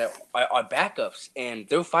guys that are backups, and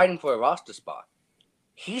they're fighting for a roster spot.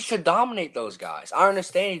 He should dominate those guys. I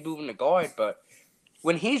understand he's moving the guard, but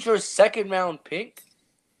when he's your second-round pick,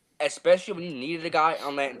 especially when you needed a guy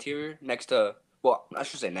on that interior next to, well, I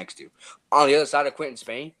should say next to, on the other side of Quentin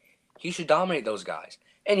Spain, he should dominate those guys.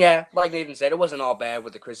 And yeah, like Nathan said, it wasn't all bad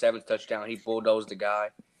with the Chris Evans touchdown. He bulldozed the guy.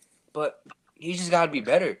 But he just got to be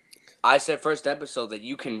better. I said first episode that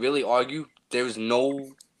you can really argue there's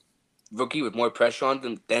no rookie with more pressure on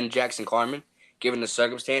them than Jackson Carman, given the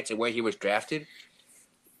circumstance and where he was drafted.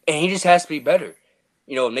 And he just has to be better.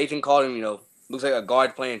 Nathan called him, looks like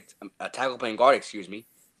a tackle playing guard,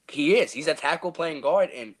 He is. He's a tackle playing guard,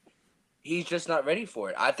 and he's just not ready for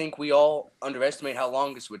it. I think we all underestimate how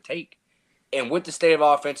long this would take. And with the state of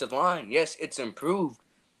our offensive line, yes, it's improved,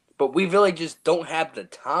 but we really just don't have the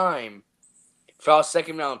time for our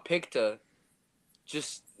second-round pick to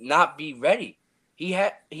just not be ready.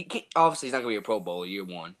 Obviously, he's not going to be a Pro Bowler year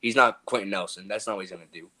one. He's not Quentin Nelson. That's not what he's going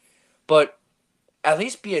to do. But at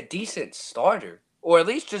least be a decent starter, or at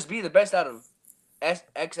least just be the best out of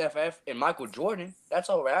XFF and Michael Jordan. That's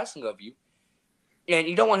all we're asking of you. And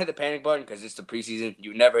you don't want to hit the panic button because it's the preseason.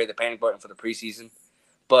 You never hit the panic button for the preseason.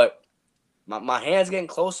 But my hand's getting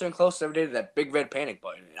closer and closer every day to that big red panic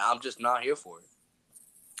button, and I'm just not here for it.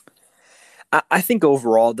 I think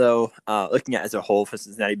overall, though, looking at it as a whole for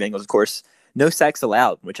Cincinnati Bengals, of course, no sacks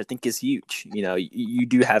allowed, which I think is huge. You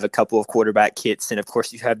do have a couple of quarterback hits, and of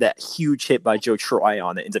course you have that huge hit by Joe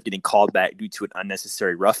Tryon that ends up getting called back due to an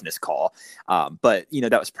unnecessary roughness call. But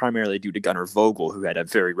that was primarily due to Gunnar Vogel, who had a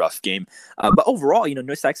very rough game. But overall,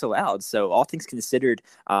 no sacks allowed. So all things considered,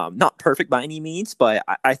 not perfect by any means, but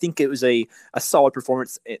I think it was a solid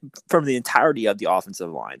performance from the entirety of the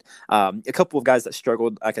offensive line. A couple of guys that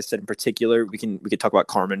struggled, like I said, in particular, we can talk about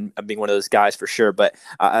Carman being one of those guys for sure. But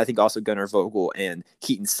I think also Gunnar Vogel and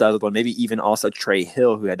Keaton Sutherland, maybe even also Trey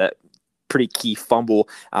Hill, who had that pretty key fumble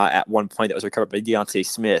at one point that was recovered by Deontay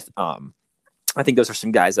Smith. I think those are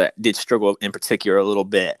some guys that did struggle in particular a little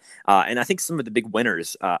bit. And I think some of the big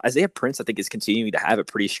winners, Isaiah Prince, I think, is continuing to have a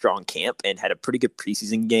pretty strong camp and had a pretty good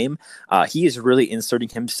preseason game. He is really inserting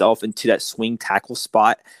himself into that swing tackle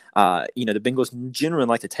spot. The Bengals generally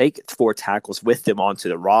like to take 4 tackles with them onto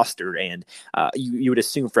the roster, and you would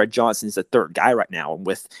assume Fred Johnson is the third guy right now. And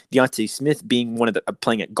with Deontay Smith being one of the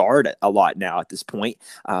playing at guard a lot now at this point,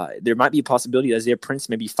 there might be a possibility that Isaiah Prince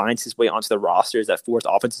maybe finds his way onto the roster as that 4th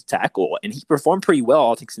offensive tackle, and he performed pretty well,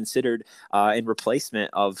 all things considered, in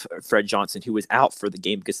replacement of Fred Johnson, who was out for the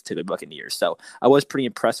game against the Tampa Bay Buccaneers. So I was pretty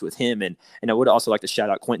impressed with him. And I would also like to shout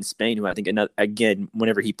out Quentin Spain, who I think, again,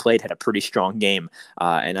 whenever he played, had a pretty strong game.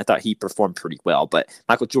 And I thought he performed pretty well. But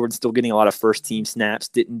Michael Jordan still getting a lot of first-team snaps,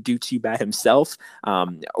 didn't do too bad himself.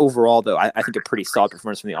 Overall, though, I think a pretty solid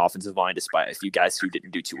performance from the offensive line, despite a few guys who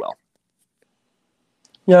didn't do too well.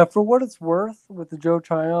 Yeah, for what it's worth, with the Joe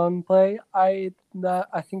Tryon play, I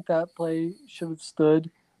think that play should have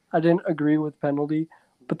stood. I didn't agree with the penalty,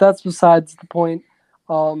 but that's besides the point.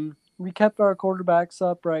 We kept our quarterbacks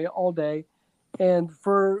upright all day, and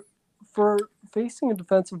for facing a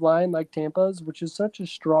defensive line like Tampa's, which is such a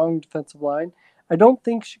strong defensive line, I don't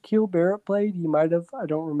think Shaquille Barrett played. He might have. I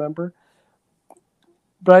don't remember.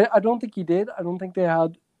 But I don't think he did. I don't think they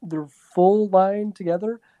had their full line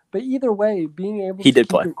together. But either way, being able to keep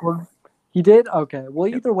play. He did? Okay.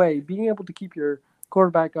 Well, either way, being able to keep your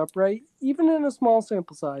quarterback upright, even in a small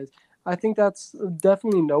sample size, I think that's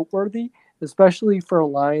definitely noteworthy, especially for a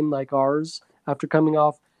line like ours after coming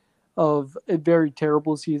off of a very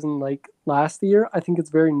terrible season like last year. I think it's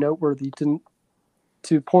very noteworthy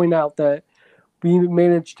to point out that we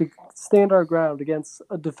managed to stand our ground against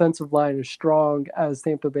a defensive line as strong as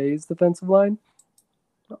Tampa Bay's defensive line.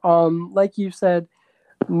 Like you said,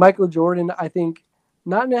 Michael Jordan, I think,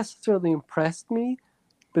 not necessarily impressed me,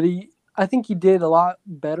 but I think he did a lot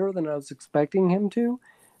better than I was expecting him to.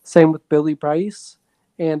 Same with Billy Price.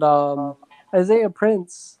 And Isaiah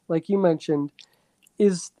Prince, like you mentioned,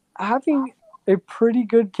 is having a pretty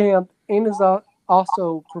good camp and has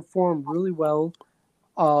also performed really well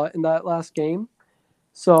in that last game.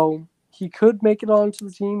 So he could make it onto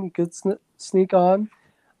the team. He could sneak on.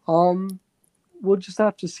 We'll just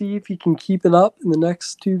have to see if he can keep it up in the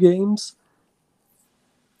next 2 games.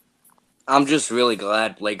 I'm just really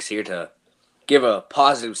glad Blake's here to give a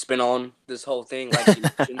positive spin on this whole thing, like you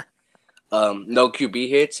mentioned. No QB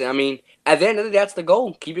hits. I mean, at the end of the day, that's the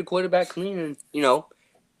goal. Keep your quarterback clean. And,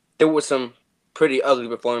 there were some pretty ugly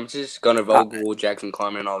performances. Gunnar Vogel, Jackson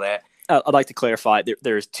Carman, and all that. I'd like to clarify,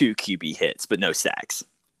 there's 2 QB hits, but no sacks.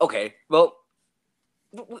 Okay, well,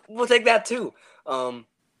 we'll take that too.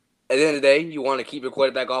 At the end of the day, you want to keep your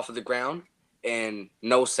quarterback off of the ground and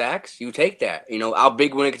no sacks, you take that. Our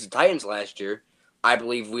big win against the Titans last year, I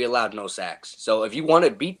believe we allowed no sacks. So if you want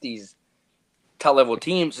to beat these top-level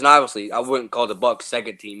teams, and obviously I wouldn't call the Bucs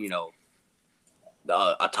second team,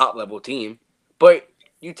 a top-level team, but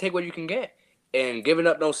you take what you can get. And giving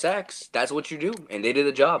up no sacks, that's what you do. And they did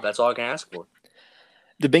the job. That's all I can ask for.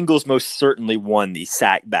 The Bengals most certainly won the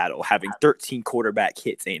sack battle, having 13 quarterback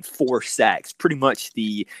hits and 4 sacks. Pretty much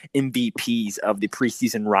the MVPs of the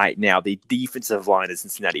preseason right now, the defensive line of the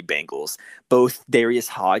Cincinnati Bengals. Both Darius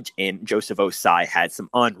Hodge and Joseph Osai had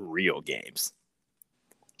some unreal games.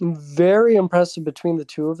 Very impressive between the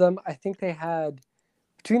two of them. I think they had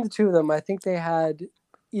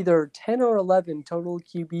either 10 or 11 total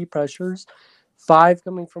QB pressures, 5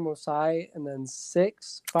 coming from Osai, and then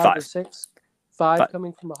 5 or 6. 5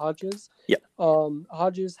 coming from Hodges. Yeah.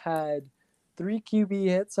 Hodges had 3 QB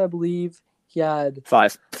hits, I believe. He had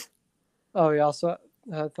 5. Oh, he also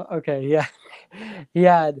had, okay, yeah. He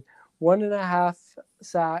had 1.5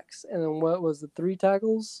 sacks, and then what was it, 3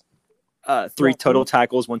 tackles? 3 total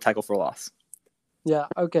tackles, 1 tackle for loss. Yeah,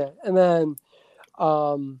 okay. And then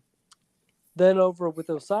over with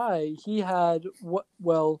Osai, he had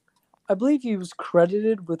I believe he was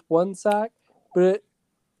credited with 1 sack, but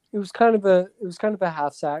it was kind of a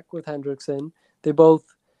half sack with Hendrickson. They both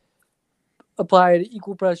applied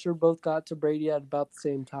equal pressure, both got to Brady at about the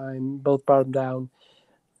same time, both brought him down.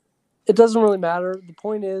 It doesn't really matter. The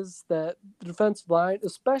point is that the defensive line,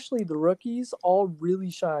 especially the rookies, all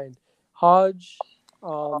really shined. Hodge,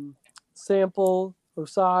 Sample,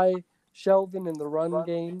 Osai, Shelvin in the run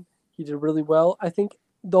game, he did really well. I think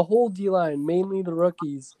the whole D-line, mainly the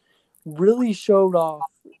rookies, really showed off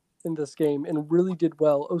in this game and really did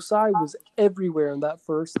well. Osai was everywhere in that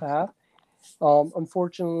first half.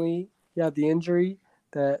 Unfortunately, he had the injury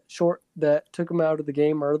that took him out of the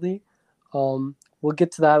game early. We'll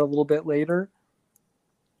get to that a little bit later.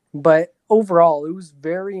 But overall, it was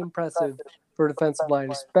very impressive for defensive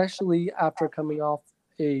line, especially after coming off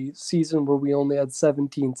a season where we only had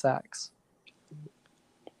 17 sacks.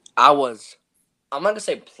 I'm not going to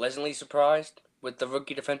say pleasantly surprised with the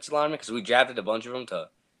rookie defensive lineman because we drafted a bunch of them to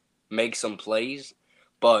make some plays,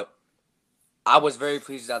 but I was very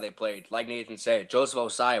pleased with how they played. Like Nathan said, Joseph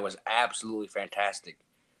Osai was absolutely fantastic.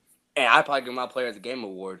 And I probably give him my Player of the Game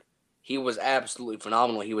award. He was absolutely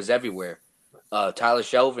phenomenal. He was everywhere. Tyler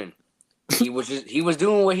Shelvin, he was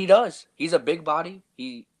doing what he does. He's a big body.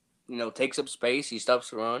 He, takes up space. He stops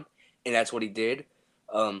to run. and that's what he did.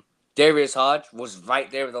 Darius Hodge was right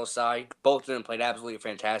there with Osai. Both of them played absolutely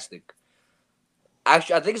fantastic.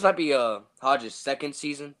 Actually, I think this might be Hodge's second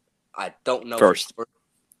season. I don't know for First. sure.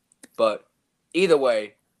 But either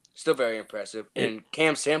way, still very impressive. It, And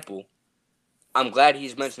Cam Sample, I'm glad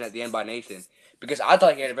he's mentioned at the end by Nathan because I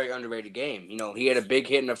thought he had a very underrated game. He had a big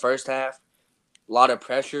hit in the first half, a lot of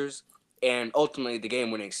pressures, and ultimately the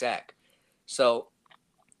game-winning sack. So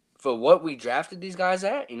for what we drafted these guys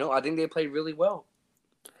at, I think they played really well.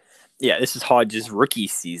 yeah, this is Hodge's rookie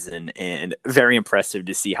season, and very impressive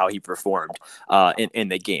to see how he performed in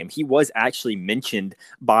the game. He was actually mentioned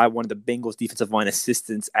by one of the Bengals defensive line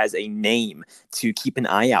assistants as a name to keep an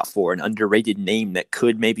eye out for, an underrated name that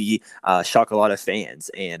could maybe shock a lot of fans.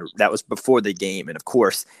 And that was before the game. And of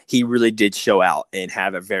course, he really did show out and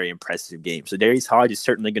have a very impressive game. So Darius Hodge is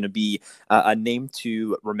certainly going to be a name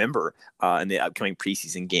to remember in the upcoming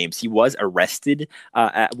preseason games. He was arrested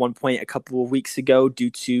at one point a couple of weeks ago due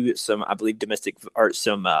to some, I believe, domestic or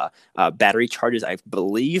some battery charges, I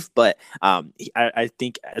believe. But I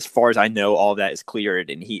think, as far as I know, all of that is cleared,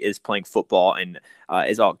 and he is playing football and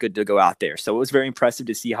is all good to go out there. So it was very impressive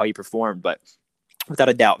to see how he performed. But without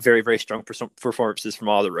a doubt, very, very strong performances from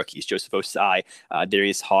all the rookies. Joseph Osai,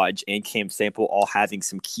 Darius Hodge, and Cam Sample all having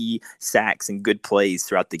some key sacks and good plays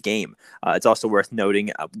throughout the game. It's also worth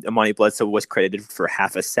noting Amani Bledsoe was credited for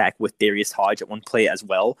half a sack with Darius Hodge at one play as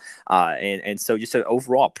well. And so just an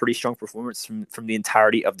overall pretty strong performance from the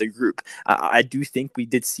entirety of the group. I do think we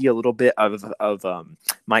did see a little bit of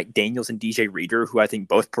Mike Daniels and DJ Reader, who I think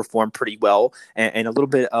both performed pretty well, and a little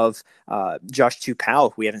bit of Josh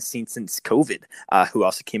Tupou, who we haven't seen since COVID. Who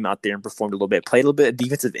also came out there and performed a little bit, played a little bit of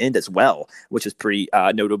defensive end as well, which is pretty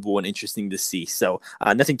notable and interesting to see. So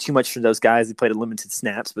nothing too much for those guys. They played a limited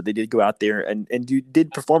snaps, but they did go out there and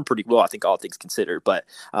did perform pretty well, I think, all things considered. But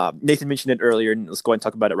Nathan mentioned it earlier, and let's go ahead and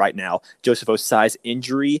talk about it right now. Joseph Osai's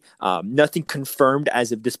injury, nothing confirmed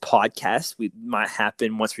as of this podcast. We might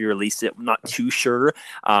happen once we release it. I'm not too sure.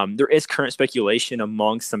 There is current speculation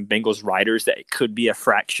among some Bengals writers that it could be a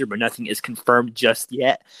fracture, but nothing is confirmed just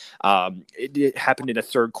yet. It happened in the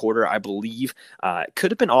third quarter, I believe. It could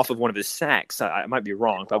have been off of one of his sacks. I might be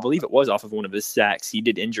wrong, but I believe it was off of one of his sacks. He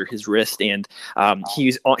did injure his wrist, and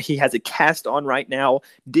he has a cast on right now.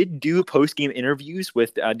 Did do post-game interviews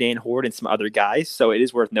with Dan Horde and some other guys, so it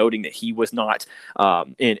is worth noting that he was not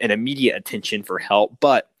in an immediate attention for help,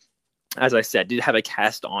 but as I said, did have a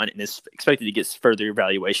cast on and is expected to get further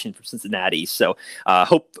evaluation from Cincinnati. So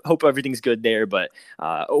hope everything's good there, but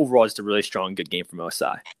overall, just a really strong, good game from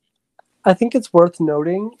Osai. I think it's worth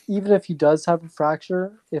noting, even if he does have a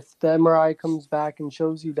fracture, if the MRI comes back and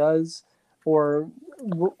shows he does, or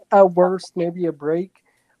at worst, maybe a break,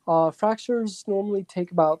 fractures normally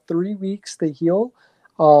take about 3 weeks to heal.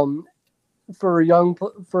 For a young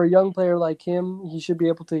player like him, he should be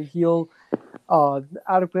able to heal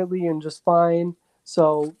adequately and just fine.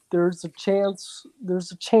 So there's a chance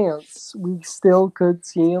we still could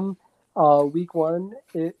see him week one,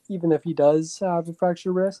 even if he does have a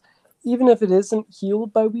fractured wrist. Even if it isn't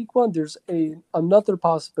healed by week one, there's another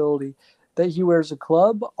possibility that he wears a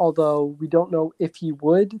club, although we don't know if he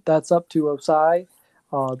would. That's up to Osai,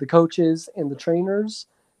 the coaches, and the trainers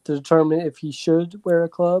to determine if he should wear a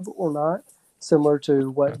club or not, similar to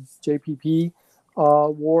what JPP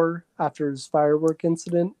wore after his firework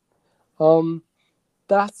incident.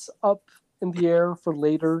 That's up in the air for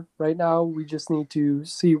later. Right now, we just need to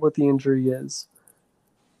see what the injury is.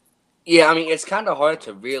 Yeah, I mean, it's kind of hard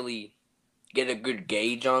to really get a good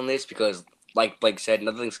gauge on this because, like Blake said,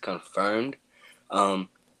 nothing's confirmed. And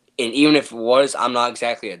even if it was, I'm not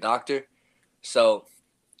exactly a doctor. So,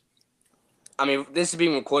 I mean, this is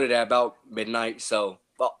being recorded at about midnight, so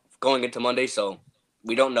going into Monday, so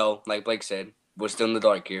we don't know. Like Blake said, we're still in the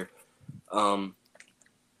dark here.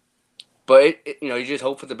 But, you just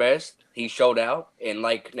hope for the best. He showed out, and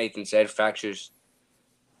like Nathan said, fractures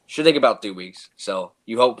should take about 3 weeks. So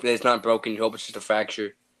you hope that it's not broken. You hope it's just a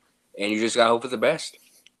fracture, and you just got to hope for the best.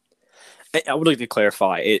 I would like to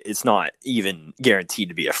clarify, it's not even guaranteed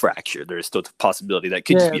to be a fracture. There's still a possibility that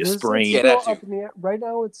could just be a sprain. Yeah, that's up in the air. Right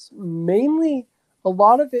now, it's mainly, a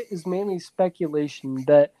lot of it is mainly speculation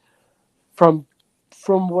that from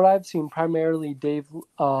what I've seen, primarily Dave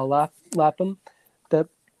Lapham, that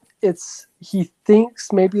he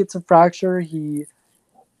thinks maybe it's a fracture.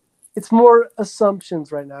 It's more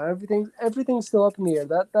assumptions right now. Everything's still up in the air.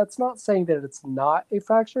 That's not saying that it's not a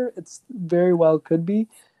fracture. It's very well could be.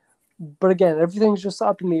 But again, everything's just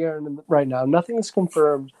up in the air right now. Nothing is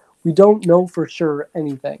confirmed. We don't know for sure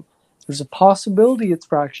anything. There's a possibility it's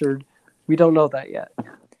fractured. We don't know that yet.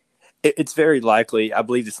 It's very likely. I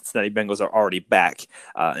believe the Cincinnati Bengals are already back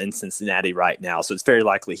in Cincinnati right now, so it's very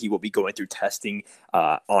likely he will be going through testing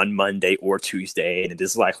on Monday or Tuesday, and it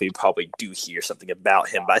is likely we probably do hear something about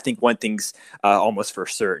him. But I think one thing's almost for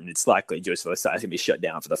certain: it's likely Joseph Ossai is going to be shut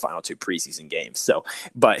down for the final 2 preseason games. So,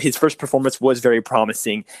 but his first performance was very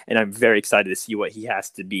promising, and I'm very excited to see what he has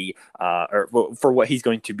to be, or for what he's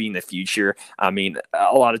going to be in the future. I mean,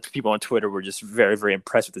 a lot of people on Twitter were just very, very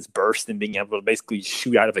impressed with his burst and being able to basically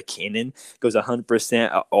shoot out of a cannon. Goes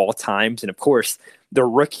 100% at all times. And of course, the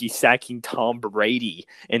rookie sacking Tom Brady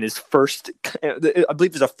in his first, I believe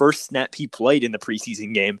it was the first snap he played in the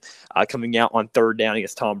preseason game, coming out on 3rd down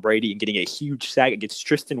against Tom Brady and getting a huge sack against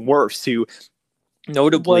Tristan Wirfs, who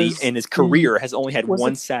notably in his career has only had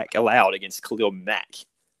 1 sack allowed against Khalil Mack.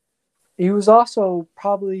 He was also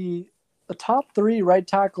probably a top 3 right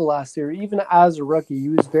tackle last year, even as a rookie. He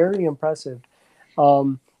was very impressive.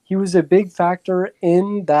 He was a big factor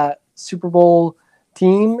in that Super Bowl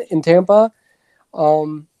team in Tampa.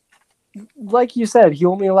 Like you said, he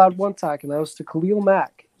only allowed 1 sack, and that was to Khalil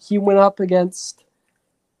Mack. He went up against,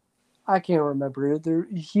 I can't remember.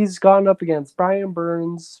 He's gone up against Brian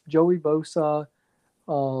Burns, Joey Bosa,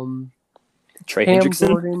 Trey Cam Hendrickson.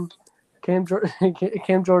 Jordan,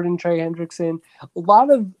 Cam Jordan, Trey Hendrickson. A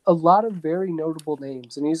lot of very notable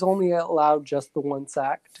names, and he's only allowed just the 1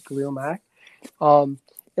 sack to Khalil Mack.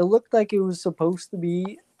 It looked like it was supposed to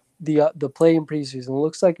be the play in preseason. It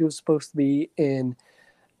looks like it was supposed to be an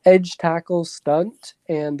edge tackle stunt,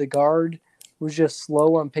 and the guard was just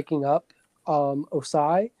slow on picking up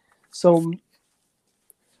Ossai. So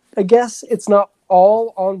I guess it's not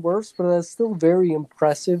all on Wirfs, but it's still very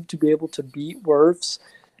impressive to be able to beat Wirfs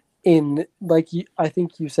in, I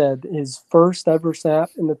think you said, his first ever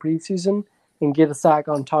snap in the preseason and get a sack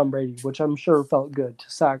on Tom Brady, which I'm sure felt good to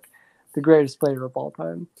sack the greatest player of all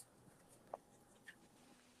time.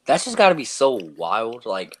 That's just got to be so wild.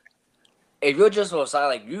 Like, if you're just Ossai,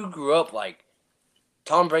 like, you grew up, like,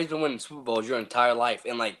 Tom Brady's been winning Super Bowls your entire life,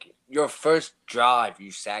 and, like, your first drive,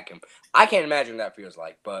 you sack him. I can't imagine what that feels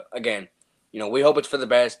like. But, again, we hope it's for the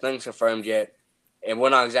best. Nothing's confirmed yet. And we're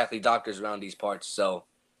not exactly doctors around these parts, so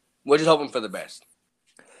we're just hoping for the best.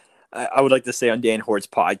 I would like to say on Dan Hort's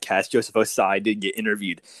podcast, Joseph Ossai did get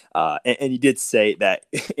interviewed, and he did say that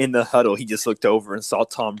in the huddle, he just looked over and saw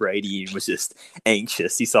Tom Brady and was just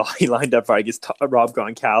anxious. He lined up right against Rob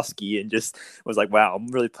Gronkowski and just was like, wow, I'm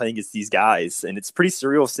really playing against these guys. And it's pretty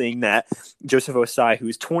surreal seeing that Joseph Ossai,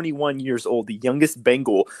 who's 21 years old, the youngest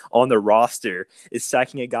Bengal on the roster, is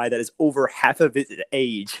sacking a guy that is over half of his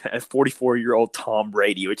age, a 44-year-old Tom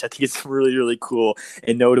Brady, which I think is really, really cool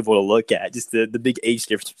and notable to look at, just the big age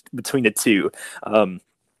difference between the two.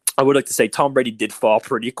 I would like to say Tom Brady did fall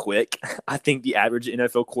pretty quick. I think the average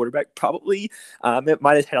NFL quarterback probably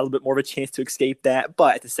might have had a little bit more of a chance to escape that,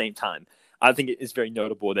 but at the same time, I think it is very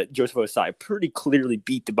notable that Joseph Ossai pretty clearly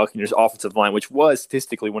beat the Buccaneers offensive line, which was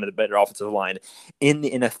statistically one of the better offensive line in the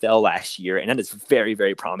NFL last year. And that is very,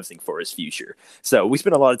 very promising for his future. So we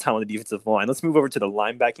spent a lot of time on the defensive line. Let's move over to the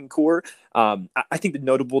linebacking core. I think the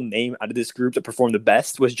notable name out of this group that performed the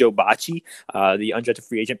best was Joe Bachie, the undrafted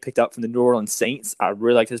free agent picked up from the New Orleans Saints. I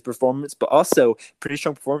really liked his performance, but also pretty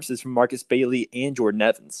strong performances from Marcus Bailey and Jordan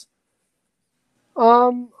Evans.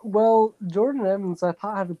 Well, Jordan Evans, I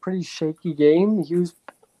thought, had a pretty shaky game. He was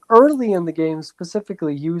early in the game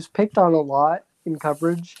specifically. He was picked on a lot in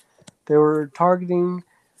coverage. They were targeting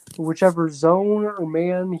whichever zone or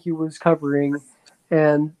man he was covering,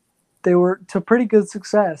 and they were to pretty good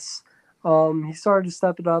success. He started to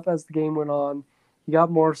step it up as the game went on. He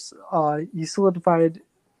got more. He solidified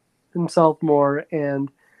himself more,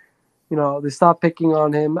 and they stopped picking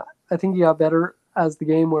on him. I think he got better as the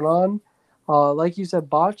game went on. Like you said,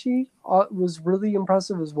 Bachie was really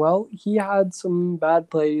impressive as well. He had some bad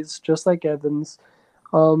plays, just like Evans.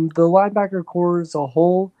 The linebacker core as a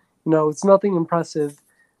whole, it's nothing impressive.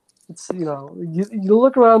 It's, you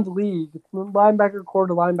look around the league, linebacker core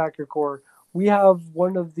to linebacker core, we have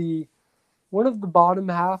one of the bottom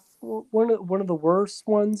half, one of the worst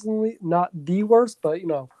ones in the league. Not the worst, but,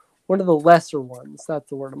 one of the lesser ones. That's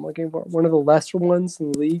the word I'm looking for. One of the lesser ones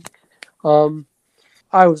in the league.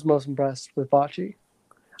 I was most impressed with Bachie.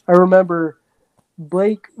 I remember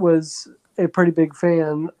Blake was a pretty big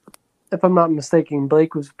fan. If I'm not mistaken,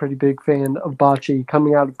 Blake was a pretty big fan of Bachie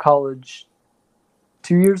coming out of college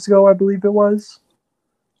 2 years ago, I believe it was.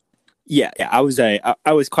 Yeah, I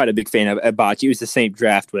was quite a big fan of Abachi. It was the same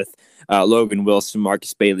draft with Logan Wilson,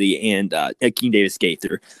 Marcus Bailey, and King Davis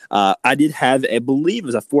Gaither. I did have, I believe, it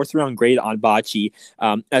was a 4th-round grade on Bachi,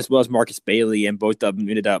 as well as Marcus Bailey, and both of them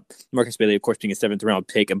ended up, Marcus Bailey, of course, being a 7th-round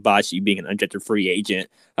pick, and Bachi being an undrafted free agent.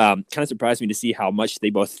 Kind of surprised me to see how much they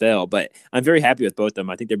both fell, but I'm very happy with both of them.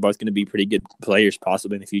 I think they're both going to be pretty good players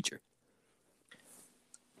possibly in the future.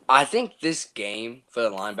 I think this game for the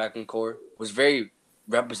linebacking core was very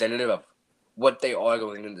representative of what they are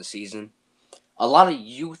going into the season. A lot of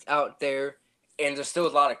youth out there, and there's still a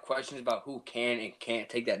lot of questions about who can and can't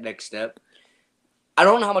take that next step. I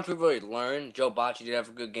don't know how much we've really learned. Joe Bacci did have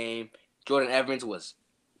a good game. Jordan Evans was,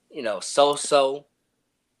 so-so.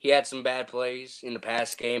 He had some bad plays in the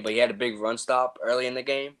past game, but he had a big run stop early in the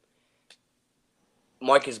game.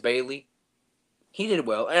 Marcus Bailey, he did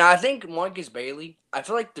well. And I think Marcus Bailey, I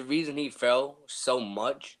feel like the reason he fell so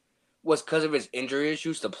much was because of his injury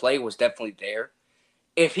issues. The play was definitely there.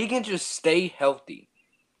 If he can just stay healthy,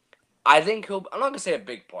 I think I'm not going to say a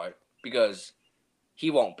big part because he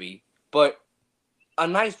won't be, but a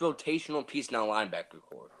nice rotational piece in our linebacker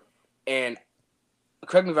core. And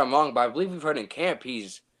correct me if I'm wrong, but I believe we've heard in camp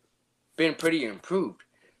he's been pretty improved.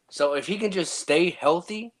 So if he can just stay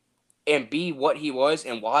healthy and be what he was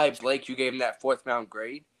and why, Blake, you gave him that 4th-round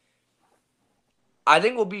grade, I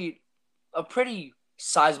think will be a pretty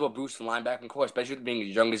sizable boost in linebacking core, especially with being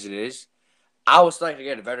as young as it is. I would still like to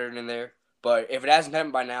get a veteran in there, but if it hasn't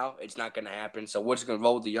happened by now, it's not going to happen. So we're just going to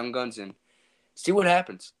roll with the young guns and see what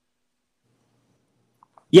happens.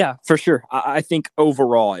 Yeah, for sure. I think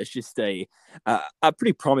overall it's just a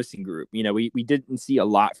pretty promising group. We didn't see a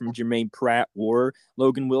lot from Jermaine Pratt or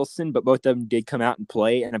Logan Wilson, but both of them did come out and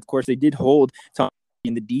play. And, of course, they did hold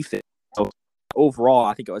in the defense. So overall,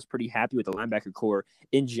 I think I was pretty happy with the linebacker core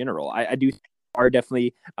in general. I do think there are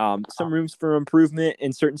definitely some rooms for improvement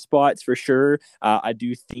in certain spots for sure. I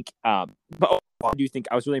do think but I do think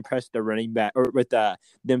I was really impressed with the running back or with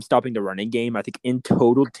them stopping the running game. I think in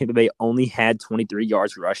total, Tampa Bay only had 23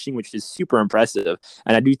 yards rushing, which is super impressive.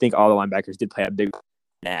 And I do think all the linebackers did play a big role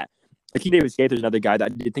in that. King Davis Gaither is another guy that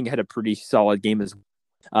I did think had a pretty solid game as well.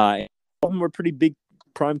 All of them were pretty big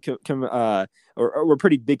or were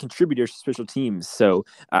pretty big contributors to special teams. So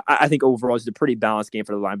I think overall it's a pretty balanced game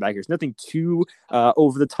for the linebackers. Nothing too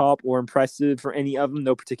over the top or impressive for any of them.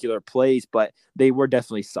 No particular plays, but they were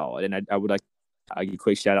definitely solid. And I would like to give a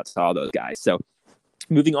quick shout out to all those guys. So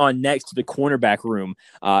moving on next to the cornerback room,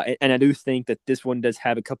 and I do think that this one does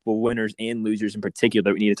have a couple of winners and losers in particular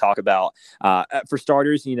that we need to talk about. For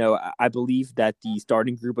starters, I believe that the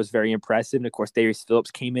starting group was very impressive. And, of course, Darius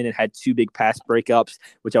Phillips came in and had 2 big pass breakups,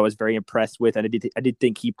 which I was very impressed with. And I did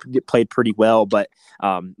think he played pretty well. But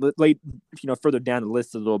further down the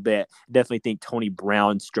list a little bit, definitely think Tony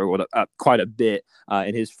Brown struggled up quite a bit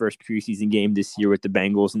in his first preseason game this year with the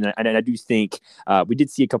Bengals. And I do think we did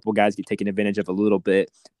see a couple of guys get taken advantage of a little bit.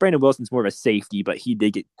 Brandon Wilson's more of a safety, but he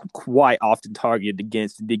did get quite often targeted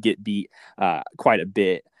against and did get beat quite a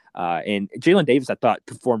bit. And Jalen Davis, I thought,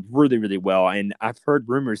 performed really, really well. And I've heard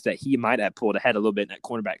rumors that he might have pulled ahead a little bit in that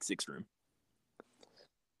cornerback 6 room.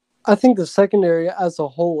 I think the secondary as a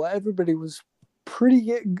whole, everybody was pretty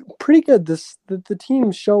good. The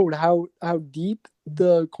team showed how deep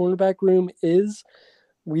the cornerback room is.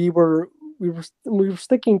 We were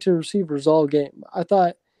sticking to receivers all game. I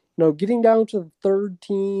thought, getting down to the 3rd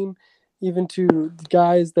team, even to the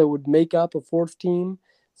guys that would make up a 4th team,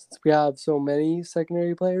 since we have so many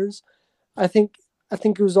secondary players, I think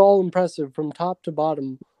it was all impressive from top to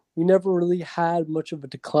bottom. We never really had much of a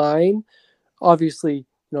decline. Obviously,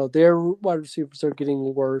 their wide receivers are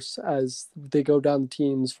getting worse as they go down the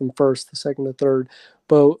teams from 1st to 2nd to 3rd.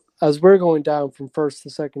 But as we're going down from 1st to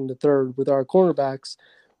 2nd to 3rd with our cornerbacks,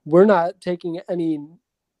 we're not taking any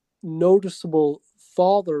noticeable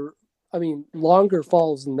longer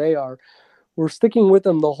falls than they are. We're sticking with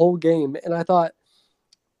them the whole game. And I thought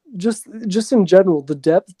just in general, the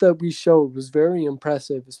depth that we showed was very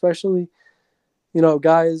impressive, especially,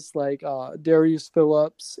 guys like Darius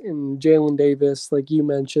Phillips and Jalen Davis, like you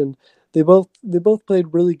mentioned. They both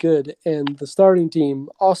played really good. And the starting team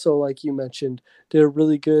also, like you mentioned, did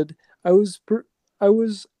really good. I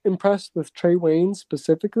was impressed with Trey Wayne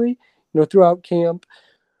specifically, throughout camp.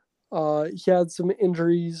 He had some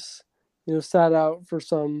injuries, sat out for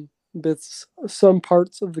some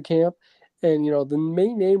parts of the camp. And, the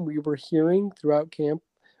main name we were hearing throughout camp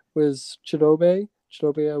was Chidobe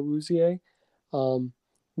Awuzie.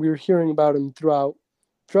 We were hearing about him throughout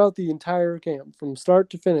the entire camp, from start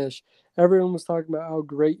to finish. Everyone was talking about how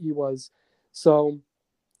great he was. So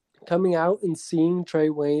coming out and seeing Trey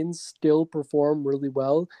Wayne still perform really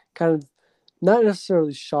well kind of not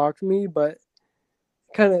necessarily shocked me, but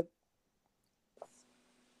kind of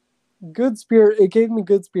good spirit. It gave me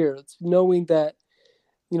good spirits knowing that,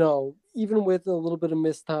 even with a little bit of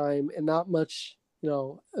missed time and not much,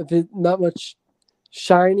 not much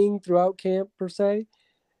shining throughout camp per se,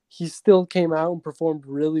 he still came out and performed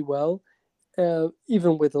really well.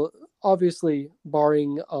 Even with obviously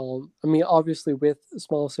barring, obviously with a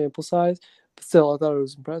small sample size, but still, I thought it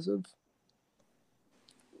was impressive.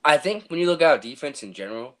 I think when you look at defense in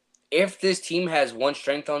general, if this team has one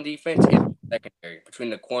strength on defense, it's secondary between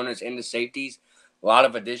the corners and the safeties. A lot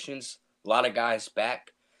of additions, a lot of guys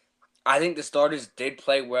back. I think the starters did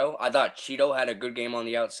play well. I thought Cheeto had a good game on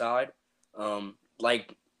the outside.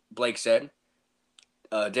 Like Blake said,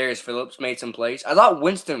 Darius Phillips made some plays. I thought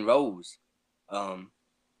Winston Rose,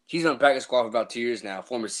 he's on the practice squad for about 2 years now,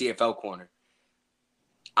 former CFL corner.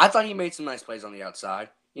 I thought he made some nice plays on the outside.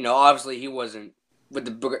 Obviously he wasn't with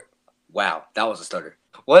the wow, that was a stutter.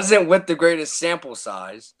 Wasn't with the greatest sample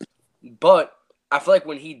size, but I feel like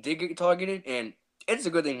when he did get targeted, and it's a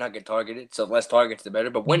good thing not get targeted, so less targets the better.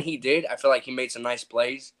 But when he did, I feel like he made some nice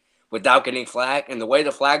plays without getting flagged. And the way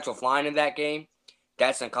the flags were flying in that game,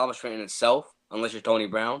 that's an accomplishment in itself, unless you're Tony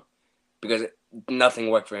Brown, because nothing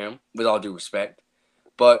worked for him, with all due respect.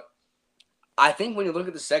 But I think when you look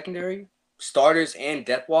at the secondary, starters and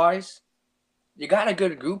depth-wise, you got a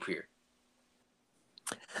good group here.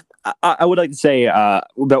 I would like to say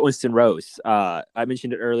about Winston Rose. I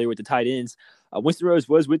mentioned it earlier with the tight ends. Winston Rose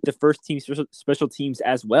was with the first team special teams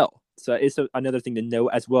as well. So it's another thing to know,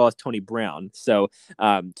 as well as Tony Brown. So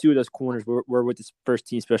two of those corners were with the first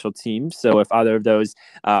team special teams. So if either of those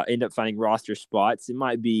end up finding roster spots, it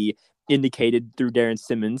might be indicated through Darren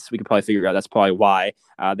Simmons. We could probably figure out that's probably why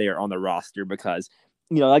they are on the roster, because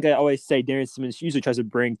like I always say, Darren Simmons usually tries to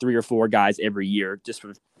bring 3 or 4 guys every year, just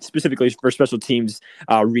specifically for special teams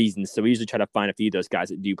reasons. So we usually try to find a few of those guys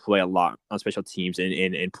that do play a lot on special teams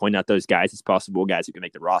and point out those guys as possible guys who can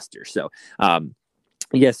make the roster. So,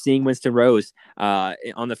 yes, seeing Winston Rose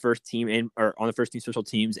on the first team or on the first team special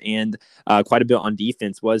teams and quite a bit on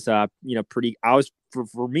defense was pretty.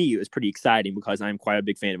 For me, it was pretty exciting because I'm quite a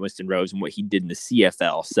big fan of Winston Rose and what he did in the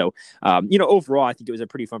CFL. So, overall, I think it was a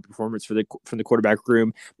pretty fun performance from the quarterback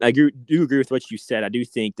room. I do agree with what you said. I do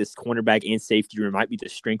think this cornerback and safety room might be the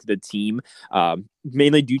strength of the team,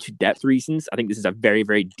 mainly due to depth reasons. I think this is a very,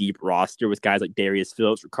 very deep roster with guys like Darius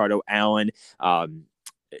Phillips, Ricardo Allen,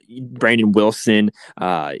 Brandon Wilson,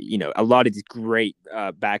 a lot of these great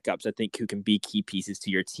backups, I think, who can be key pieces to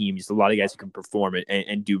your team. Just a lot of guys who can perform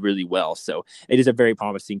and do really well. So it is a very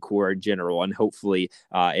promising core in general. And hopefully,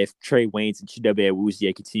 if Trey Waynes and Chidobe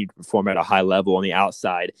Awuzie continue to perform at a high level on the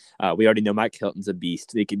outside, we already know Mike Hilton's a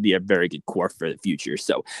beast. They could be a very good core for the future.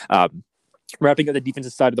 So, wrapping up the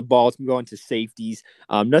defensive side of the ball, let's move on to safeties.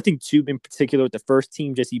 Nothing too in particular with the first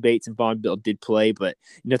team. Jesse Bates and Von Bell did play, but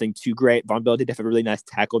nothing too great. Von Bell did have a really nice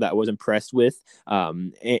tackle that I was impressed with.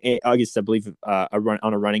 And I guess I believe on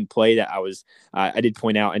a running play that I did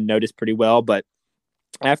point out and notice pretty well. But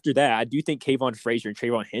after that, I do think Kayvon Frazier and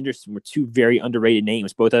Trayvon Henderson were 2 very underrated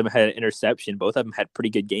names. Both of them had an interception. Both of them had pretty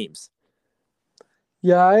good games.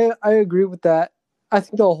 Yeah, I agree with that. I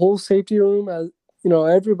think the whole safety room,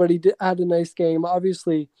 everybody had a nice game.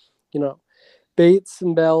 Obviously, Bates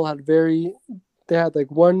and Bell they had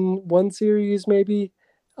like one series, maybe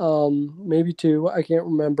 2. I can't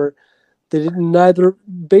remember.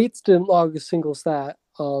 Bates didn't log a single stat.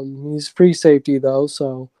 He's free safety though,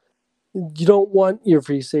 so you don't want your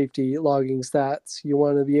free safety logging stats. You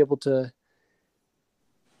want to be able to,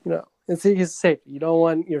 it's his safety. You don't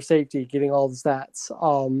want your safety getting all the stats.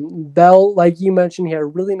 Bell, like you mentioned, he had a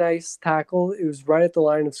really nice tackle. It was right at the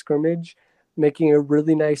line of scrimmage, making a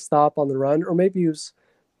really nice stop on the run, or maybe it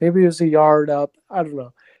was a yard up. I don't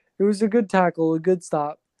know. It was a good tackle, a good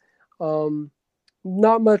stop.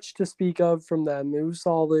 Not much to speak of from them. It was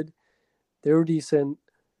solid. They were decent.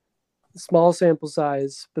 Small sample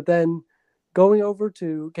size, but then going over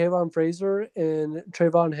to Kayvon Frazier and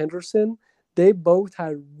Trayvon Henderson, they both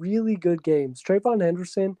had really good games. Trayvon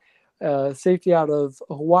Henderson, safety out of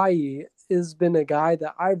Hawaii, has been a guy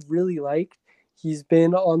that I've really liked. He's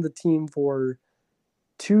been on the team for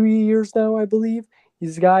 2 years now, I believe.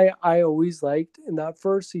 He's a guy I always liked. In that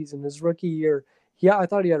first season, his rookie year, I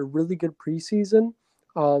thought he had a really good preseason.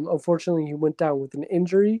 Unfortunately, he went down with an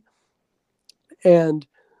injury. And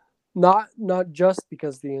not just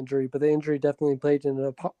because of the injury, but the injury definitely played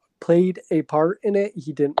a part in it.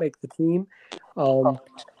 He didn't make the team.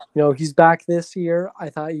 He's back this year. I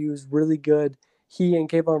thought he was really good. He and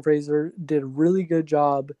Kayvon Frazier did a really good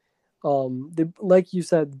job. Like you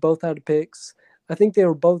said, both had picks. I think they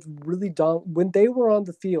were both really when they were on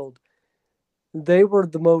the field. they were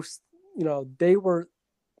the most, they were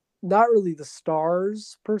not really the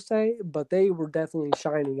stars per se, but they were definitely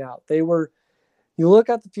shining out. You look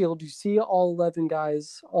at the field, you see all 11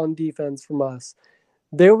 guys on defense from us.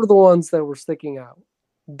 They were the ones that were sticking out.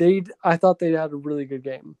 I thought they had a really good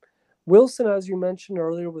game. Wilson, as you mentioned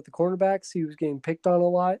earlier with the cornerbacks, he was getting picked on a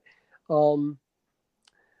lot.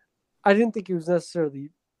 I didn't think he was necessarily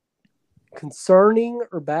concerning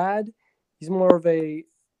or bad. He's more of a,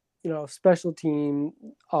 special team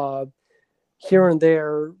here and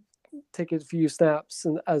there, take a few snaps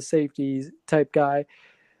as safety type guy.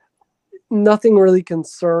 Nothing really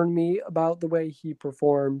concerned me about the way he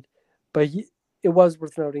performed, but it was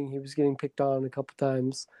worth noting he was getting picked on a couple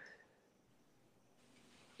times.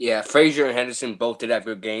 Yeah, Frazier and Henderson both did have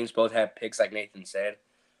good games. Both had picks, like Nathan said.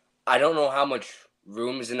 I don't know how much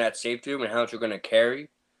room is in that safety room and how much you're going to carry.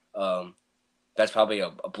 That's probably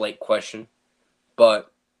a Blake question.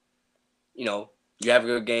 But, you have a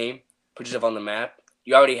good game. Put yourself on the map.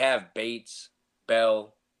 You already have Bates,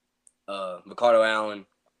 Bell, Ricardo Allen,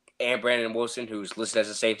 and Brandon Wilson, who's listed as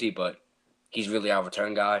a safety, but he's really our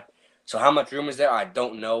return guy. So how much room is there? I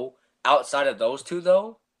don't know. Outside of those two,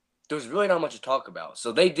 though, there's really not much to talk about.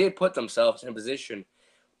 So they did put themselves in a position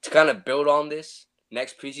to kind of build on this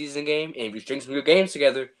next preseason game. And if you string some good games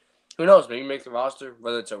together, who knows? Maybe make the roster,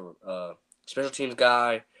 whether it's a special teams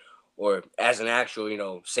guy or as an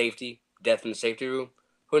actual, safety, depth in the safety room.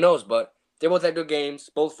 Who knows? But they both had good games.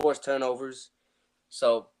 Both forced turnovers.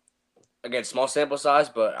 So, again, small sample size,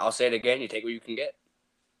 but I'll say it again. You take what you can get.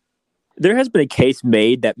 There has been a case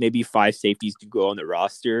made that maybe 5 safeties do go on the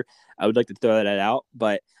roster. I would like to throw that out,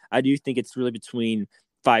 but I do think it's really between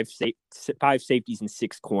five safeties and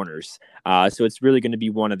 6 corners. So it's really going to be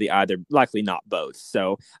one of the either, likely not both.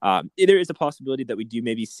 So there is a possibility that we do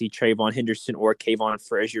maybe see Trayvon Henderson or Kayvon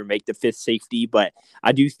Frazier make the 5th safety, but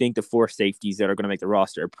I do think the 4 safeties that are going to make the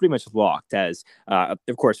roster are pretty much locked as,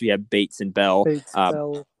 of course, we have Bates and Bell.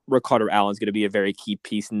 Bell. Ricardo Allen's going to be a very key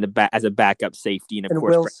piece in the as a backup safety, and of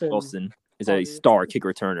course Wilson is a star kick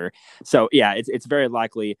returner. So yeah, it's very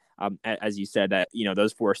likely, as you said, that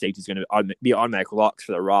those 4 safeties are going to be automatic locks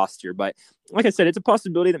for the roster. But like I said, it's a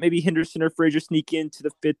possibility that maybe Henderson or Frazier sneak into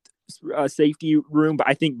the 5th safety room. But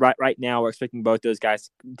I think right now we're expecting both those guys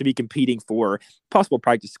to be competing for possible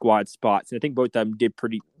practice squad spots, and I think both of them did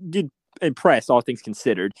impress, all things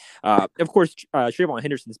considered. Of course, Trayvon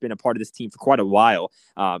Henderson's been a part of this team for quite a while.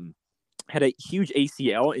 Had a huge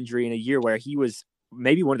ACL injury in a year where he was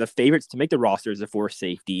maybe one of the favorites to make the roster as a 4th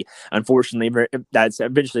safety. Unfortunately, that's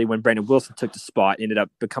eventually when Brandon Wilson took the spot, ended up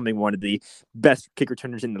becoming one of the best kick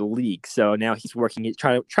returners in the league. So now he's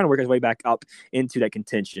trying to work his way back up into that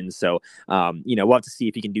contention. So, we'll have to see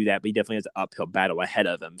if he can do that, but he definitely has an uphill battle ahead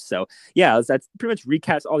of him. So yeah, that's pretty much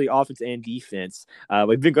recaps all the offense and defense.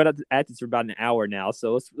 We've been going at this for about an hour now.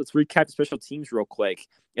 So let's recap the special teams real quick.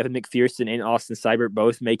 Evan McPherson and Austin Seibert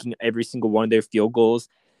both making every single one of their field goals.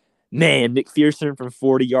 Man, McPherson from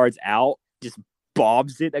 40 yards out just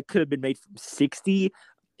bobs it. That could have been made from 60.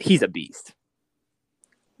 He's a beast.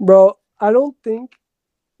 Bro, I don't think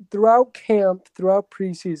throughout camp, throughout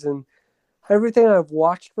preseason, everything I've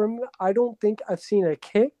watched from him, I don't think I've seen a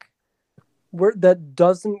kick that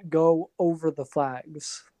doesn't go over the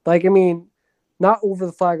flags. Not over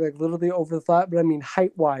the flag, like literally over the flag, but I mean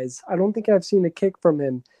height-wise. I don't think I've seen a kick from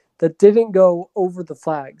him that didn't go over the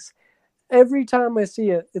flags. Every time I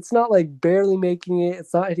see it, it's not like barely making it.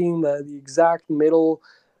 It's not hitting the exact middle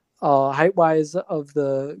height-wise of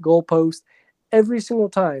the goalpost. Every single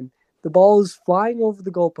time, the ball is flying over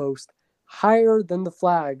the goalpost higher than the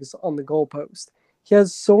flags on the goalpost. He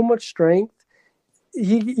has so much strength.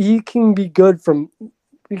 He can be good from...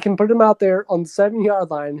 We can put him out there on the 7-yard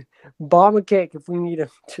line, bomb a kick if we need him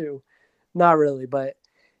to. Not really, but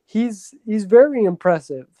he's very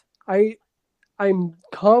impressive. I'm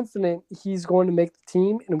confident he's going to make the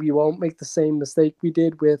team, and we won't make the same mistake we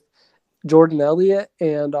did with Jordan Elliott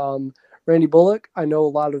and Randy Bullock. I know a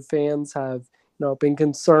lot of fans have been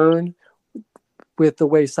concerned with the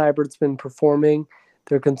way Seibert's been performing.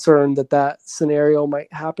 They're concerned that scenario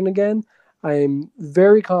might happen again. I'm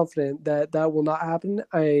very confident that will not happen.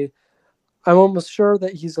 I'm almost sure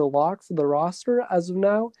that he's a lock for the roster as of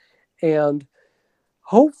now, and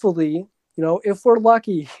hopefully, if we're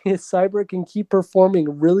lucky, Seibert can keep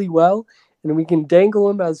performing really well, and we can dangle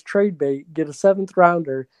him as trade bait, get a 7th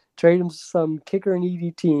rounder, trade him to some kicker needy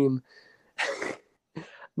team.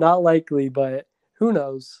 Not likely, but who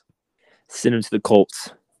knows? Send him to the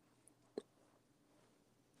Colts.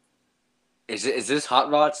 Is this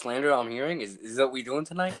hot rod slander I'm hearing? Is that what we doing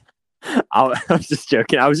tonight? I was just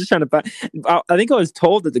joking. I was just trying to find. I think I was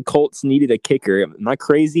told that the Colts needed a kicker. Am I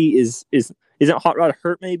crazy? Is Isn't Hot Rod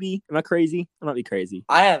hurt? Maybe. Am I crazy? I might be crazy.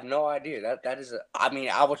 I have no idea. That is.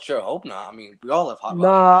 I would sure hope not. I mean, we all have hot rods.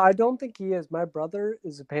 Nah, I don't think he is. My brother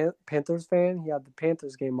is a Panthers fan. He had the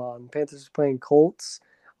Panthers game on. Panthers playing Colts.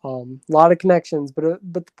 A lot of connections, but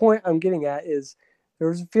the point I'm getting at is there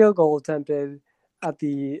was a field goal attempted at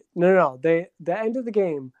the the end of the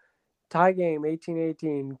game, tie game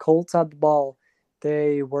 18-18. Colts had the ball.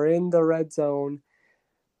 They were in the red zone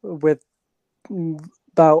with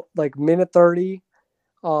about like minute 30.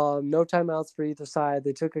 No timeouts for either side.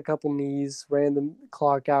 They took a couple knees, ran the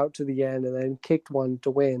clock out to the end, and then kicked one to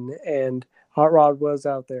win. And Hot Rod was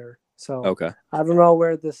out there. So Okay. I don't know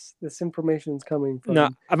where this information is coming from. No,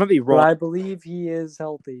 I might be wrong. But I believe he is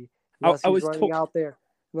healthy. Unless I he's was running told... out there.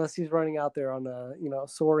 Unless he's running out there on a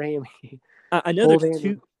sore hammy. I know there's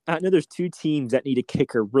two. I know there's two teams that need a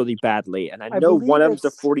kicker really badly, and I know believe one of them's the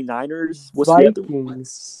it's 49ers. What's Vikings. the other one?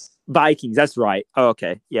 Vikings. That's right. Oh,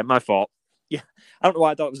 okay. Yeah, my fault. Yeah, I don't know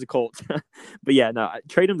why I thought it was the Colts, but yeah, no,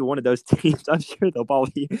 trade them to one of those teams. I'm sure they'll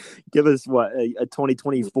probably give us a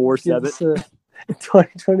 2024-7.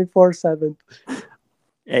 2024-7.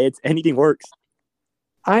 Hey, it's anything works.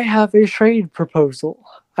 I have a trade proposal.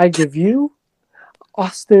 I give you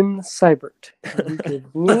Austin Seibert. You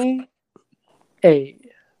give me a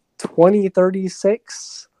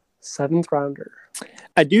 2036 7th rounder.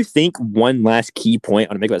 I do think one last key point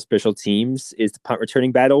I want to make about special teams is the punt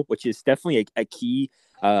returning battle, which is definitely a key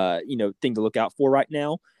thing to look out for right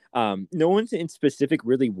now. No one's in specific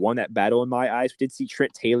really won that battle in my eyes. We did see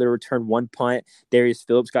Trent Taylor return one punt. Darius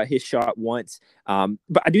Phillips got his shot once.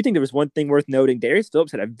 But I do think there was one thing worth noting. Darius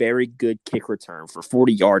Phillips had a very good kick return for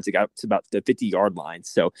 40 yards. It got to about the 50-yard line.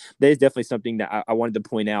 So that is definitely something that I wanted to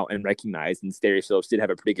point out and recognize. And Darius Phillips did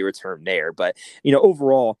have a pretty good return there. But,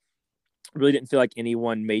 overall, really didn't feel like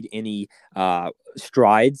anyone made any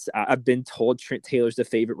strides. I've been told Trent Taylor's the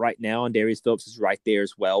favorite right now, and Darius Phillips is right there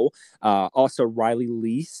as well. Also, Riley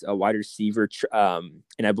Lease, a wide receiver, and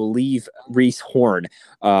I believe Reese Horn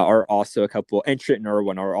are also a couple, and Trenton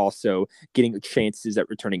Irwin are also getting chances at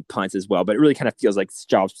returning punts as well. But it really kind of feels like it's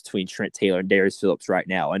jobs between Trent Taylor and Darius Phillips right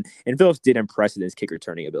now. And Phillips did impress with his kick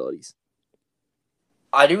returning abilities.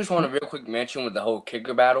 I do just want to real quick mention with the whole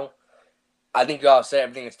kicker battle. I think y'all said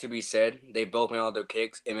everything that's to be said. They both made all their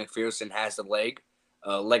kicks, and McPherson has the leg.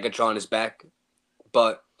 Legatron is back.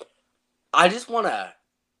 But I just want to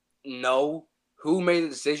know who made the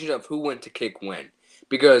decision of who went to kick when.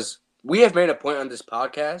 Because we have made a point on this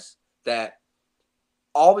podcast that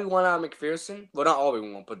all we want out of McPherson, well, not all we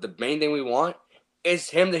want, but the main thing we want is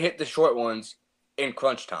him to hit the short ones in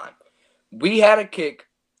crunch time. We had a kick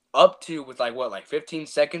up to with 15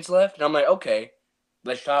 seconds left, and I'm like, okay,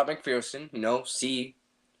 let's try out McPherson, see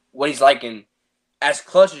what he's like in as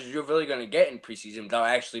clutch as you're really going to get in preseason without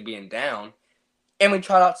actually being down. And we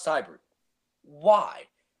tried out Seibert. Why?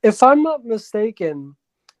 If I'm not mistaken,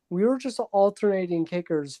 we were just alternating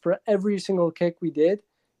kickers for every single kick we did.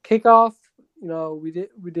 Kickoff, we did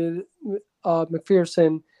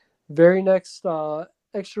McPherson. Very next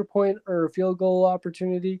extra point or field goal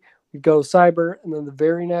opportunity, we'd go Seibert, and then the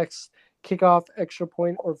very next kickoff, extra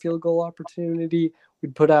point, or field goal opportunity,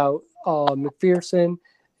 we'd put out McPherson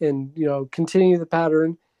and, continue the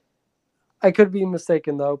pattern. I could be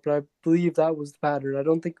mistaken, though, but I believe that was the pattern. I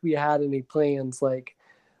don't think we had any plans like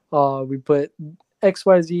we put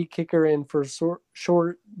XYZ kicker in for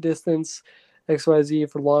short distance, XYZ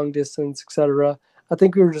for long distance, etc. I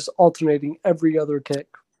think we were just alternating every other kick.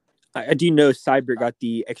 I do know Seibert got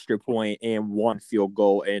the extra point and one field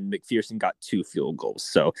goal, and McPherson got 2 field goals.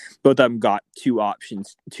 So both of them got 2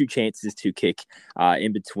 options, 2 chances to kick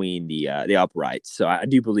in between the uprights. So I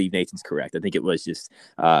do believe Nathan's correct. I think it was just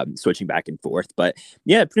switching back and forth. But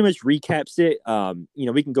yeah, it pretty much recaps it.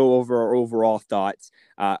 We can go over our overall thoughts.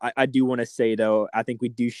 I do want to say though, I think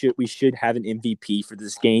we should have an MVP for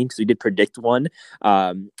this game because we did predict one.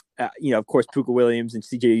 Of course, Puka Williams and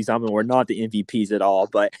CJ Uzomah were not the MVPs at all.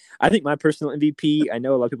 But I think my personal MVP, I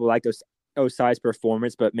know a lot of people like Osai's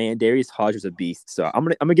performance, but man, Darius Hodge was a beast. So I'm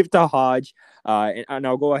gonna give it to Hodge, and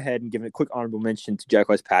I'll go ahead and give a quick honorable mention to Jack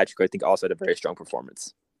Patrick, who I think also had a very strong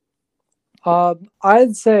performance.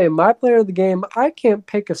 I'd say my player of the game, I can't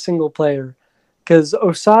pick a single player because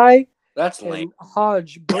Osai and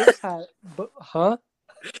Hodge both had, huh?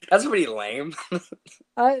 That's pretty lame.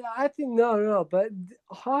 I think no, but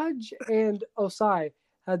Hodge and Osai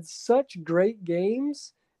had such great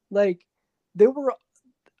games. Like they were,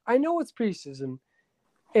 I know it's preseason,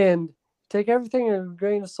 and take everything in a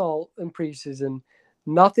grain of salt in preseason.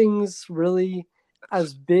 Nothing's really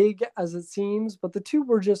as big as it seems, but the two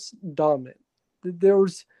were just dominant.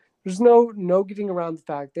 There's no getting around the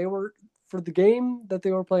fact they were, for the game that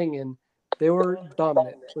they were playing in, They were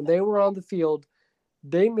dominant. When they were on the field,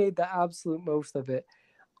 they made the absolute most of it.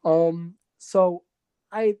 So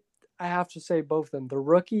I have to say both of them. The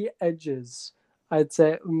rookie edges, I'd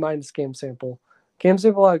say minus Game Sample. Game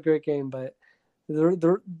Sample had a great game, but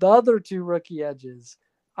the other two rookie edges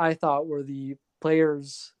I thought were the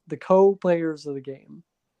players, the co-players of the game.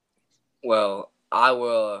 Well, I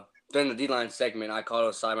will during the D-line segment. I called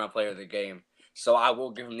aside my player of the game, so I will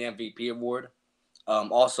give him the MVP award.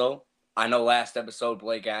 Also, I know last episode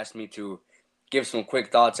Blake asked me to give some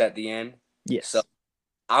quick thoughts at the end. Yes. So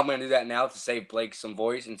I'm going to do that now to save Blake some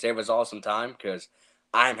voice and save us all some time because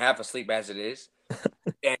I'm half asleep as it is.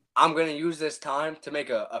 And I'm going to use this time to make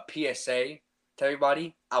a PSA to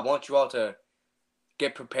everybody. I want you all to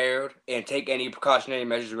get prepared and take any precautionary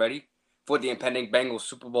measures ready for the impending Bengals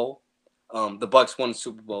Super Bowl. The Bucs won the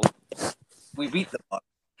Super Bowl. We beat the Bucs.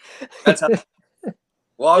 That's how.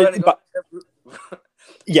 Well, I'm going to go.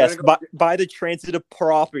 Yes, by the transitive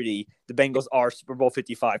property, the Bengals are Super Bowl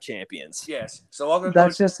 55 champions. Yes. So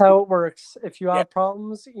that's just how it works. If you have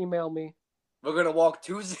problems, email me. We're going to walk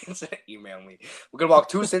to Cincinnati. Email me. We're going to walk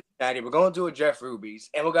to Cincinnati. We're going to do a Jeff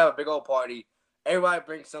Ruby's, and we're going to have a big old party. Everybody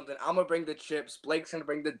brings something. I'm going to bring the chips. Blake's going to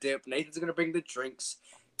bring the dip. Nathan's going to bring the drinks.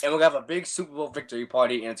 And we're going to have a big Super Bowl victory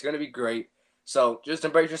party, and it's going to be great. So just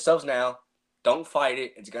embrace yourselves now. Don't fight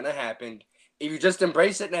it. It's going to happen. If you just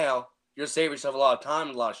embrace it now, you'll save yourself a lot of time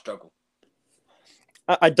and a lot of struggle.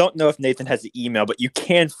 I don't know if Nathan has the email, but you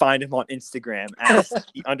can find him on Instagram at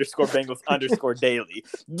 _Bengals_daily.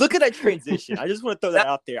 Look at that transition. I just want to throw that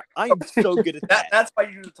out there. I am so good at that. That's why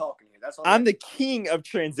you do the talking here. That's all I'm the king of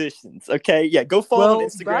transitions. Okay, yeah. Go follow on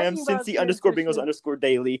Instagram,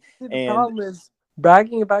 Cincy_Bengals_daily. The problem is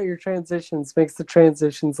bragging about your transitions makes the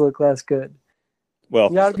transitions look less good. Well,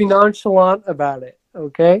 you got to be nonchalant about it.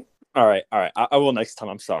 Okay. All right. I will next time.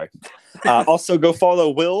 I'm sorry. Also, go follow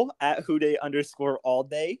Will at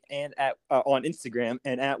 @Houday_all_day and on Instagram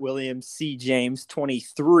and at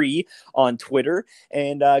WilliamCJames23 on Twitter.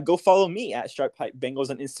 And go follow me at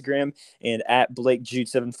StripeHypeBengals on Instagram and at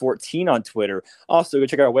BlakeJude714 on Twitter. Also, go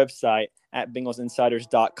check out our website at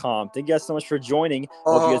BengalsInsiders.com. Thank you guys so much for joining.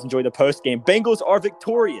 Hope you guys enjoyed the post game. Bengals are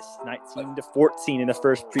victorious 19-14 in the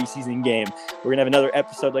first preseason game. We're going to have another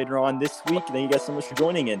episode later on this week. Thank you guys so much for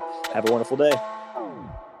joining and have a wonderful day.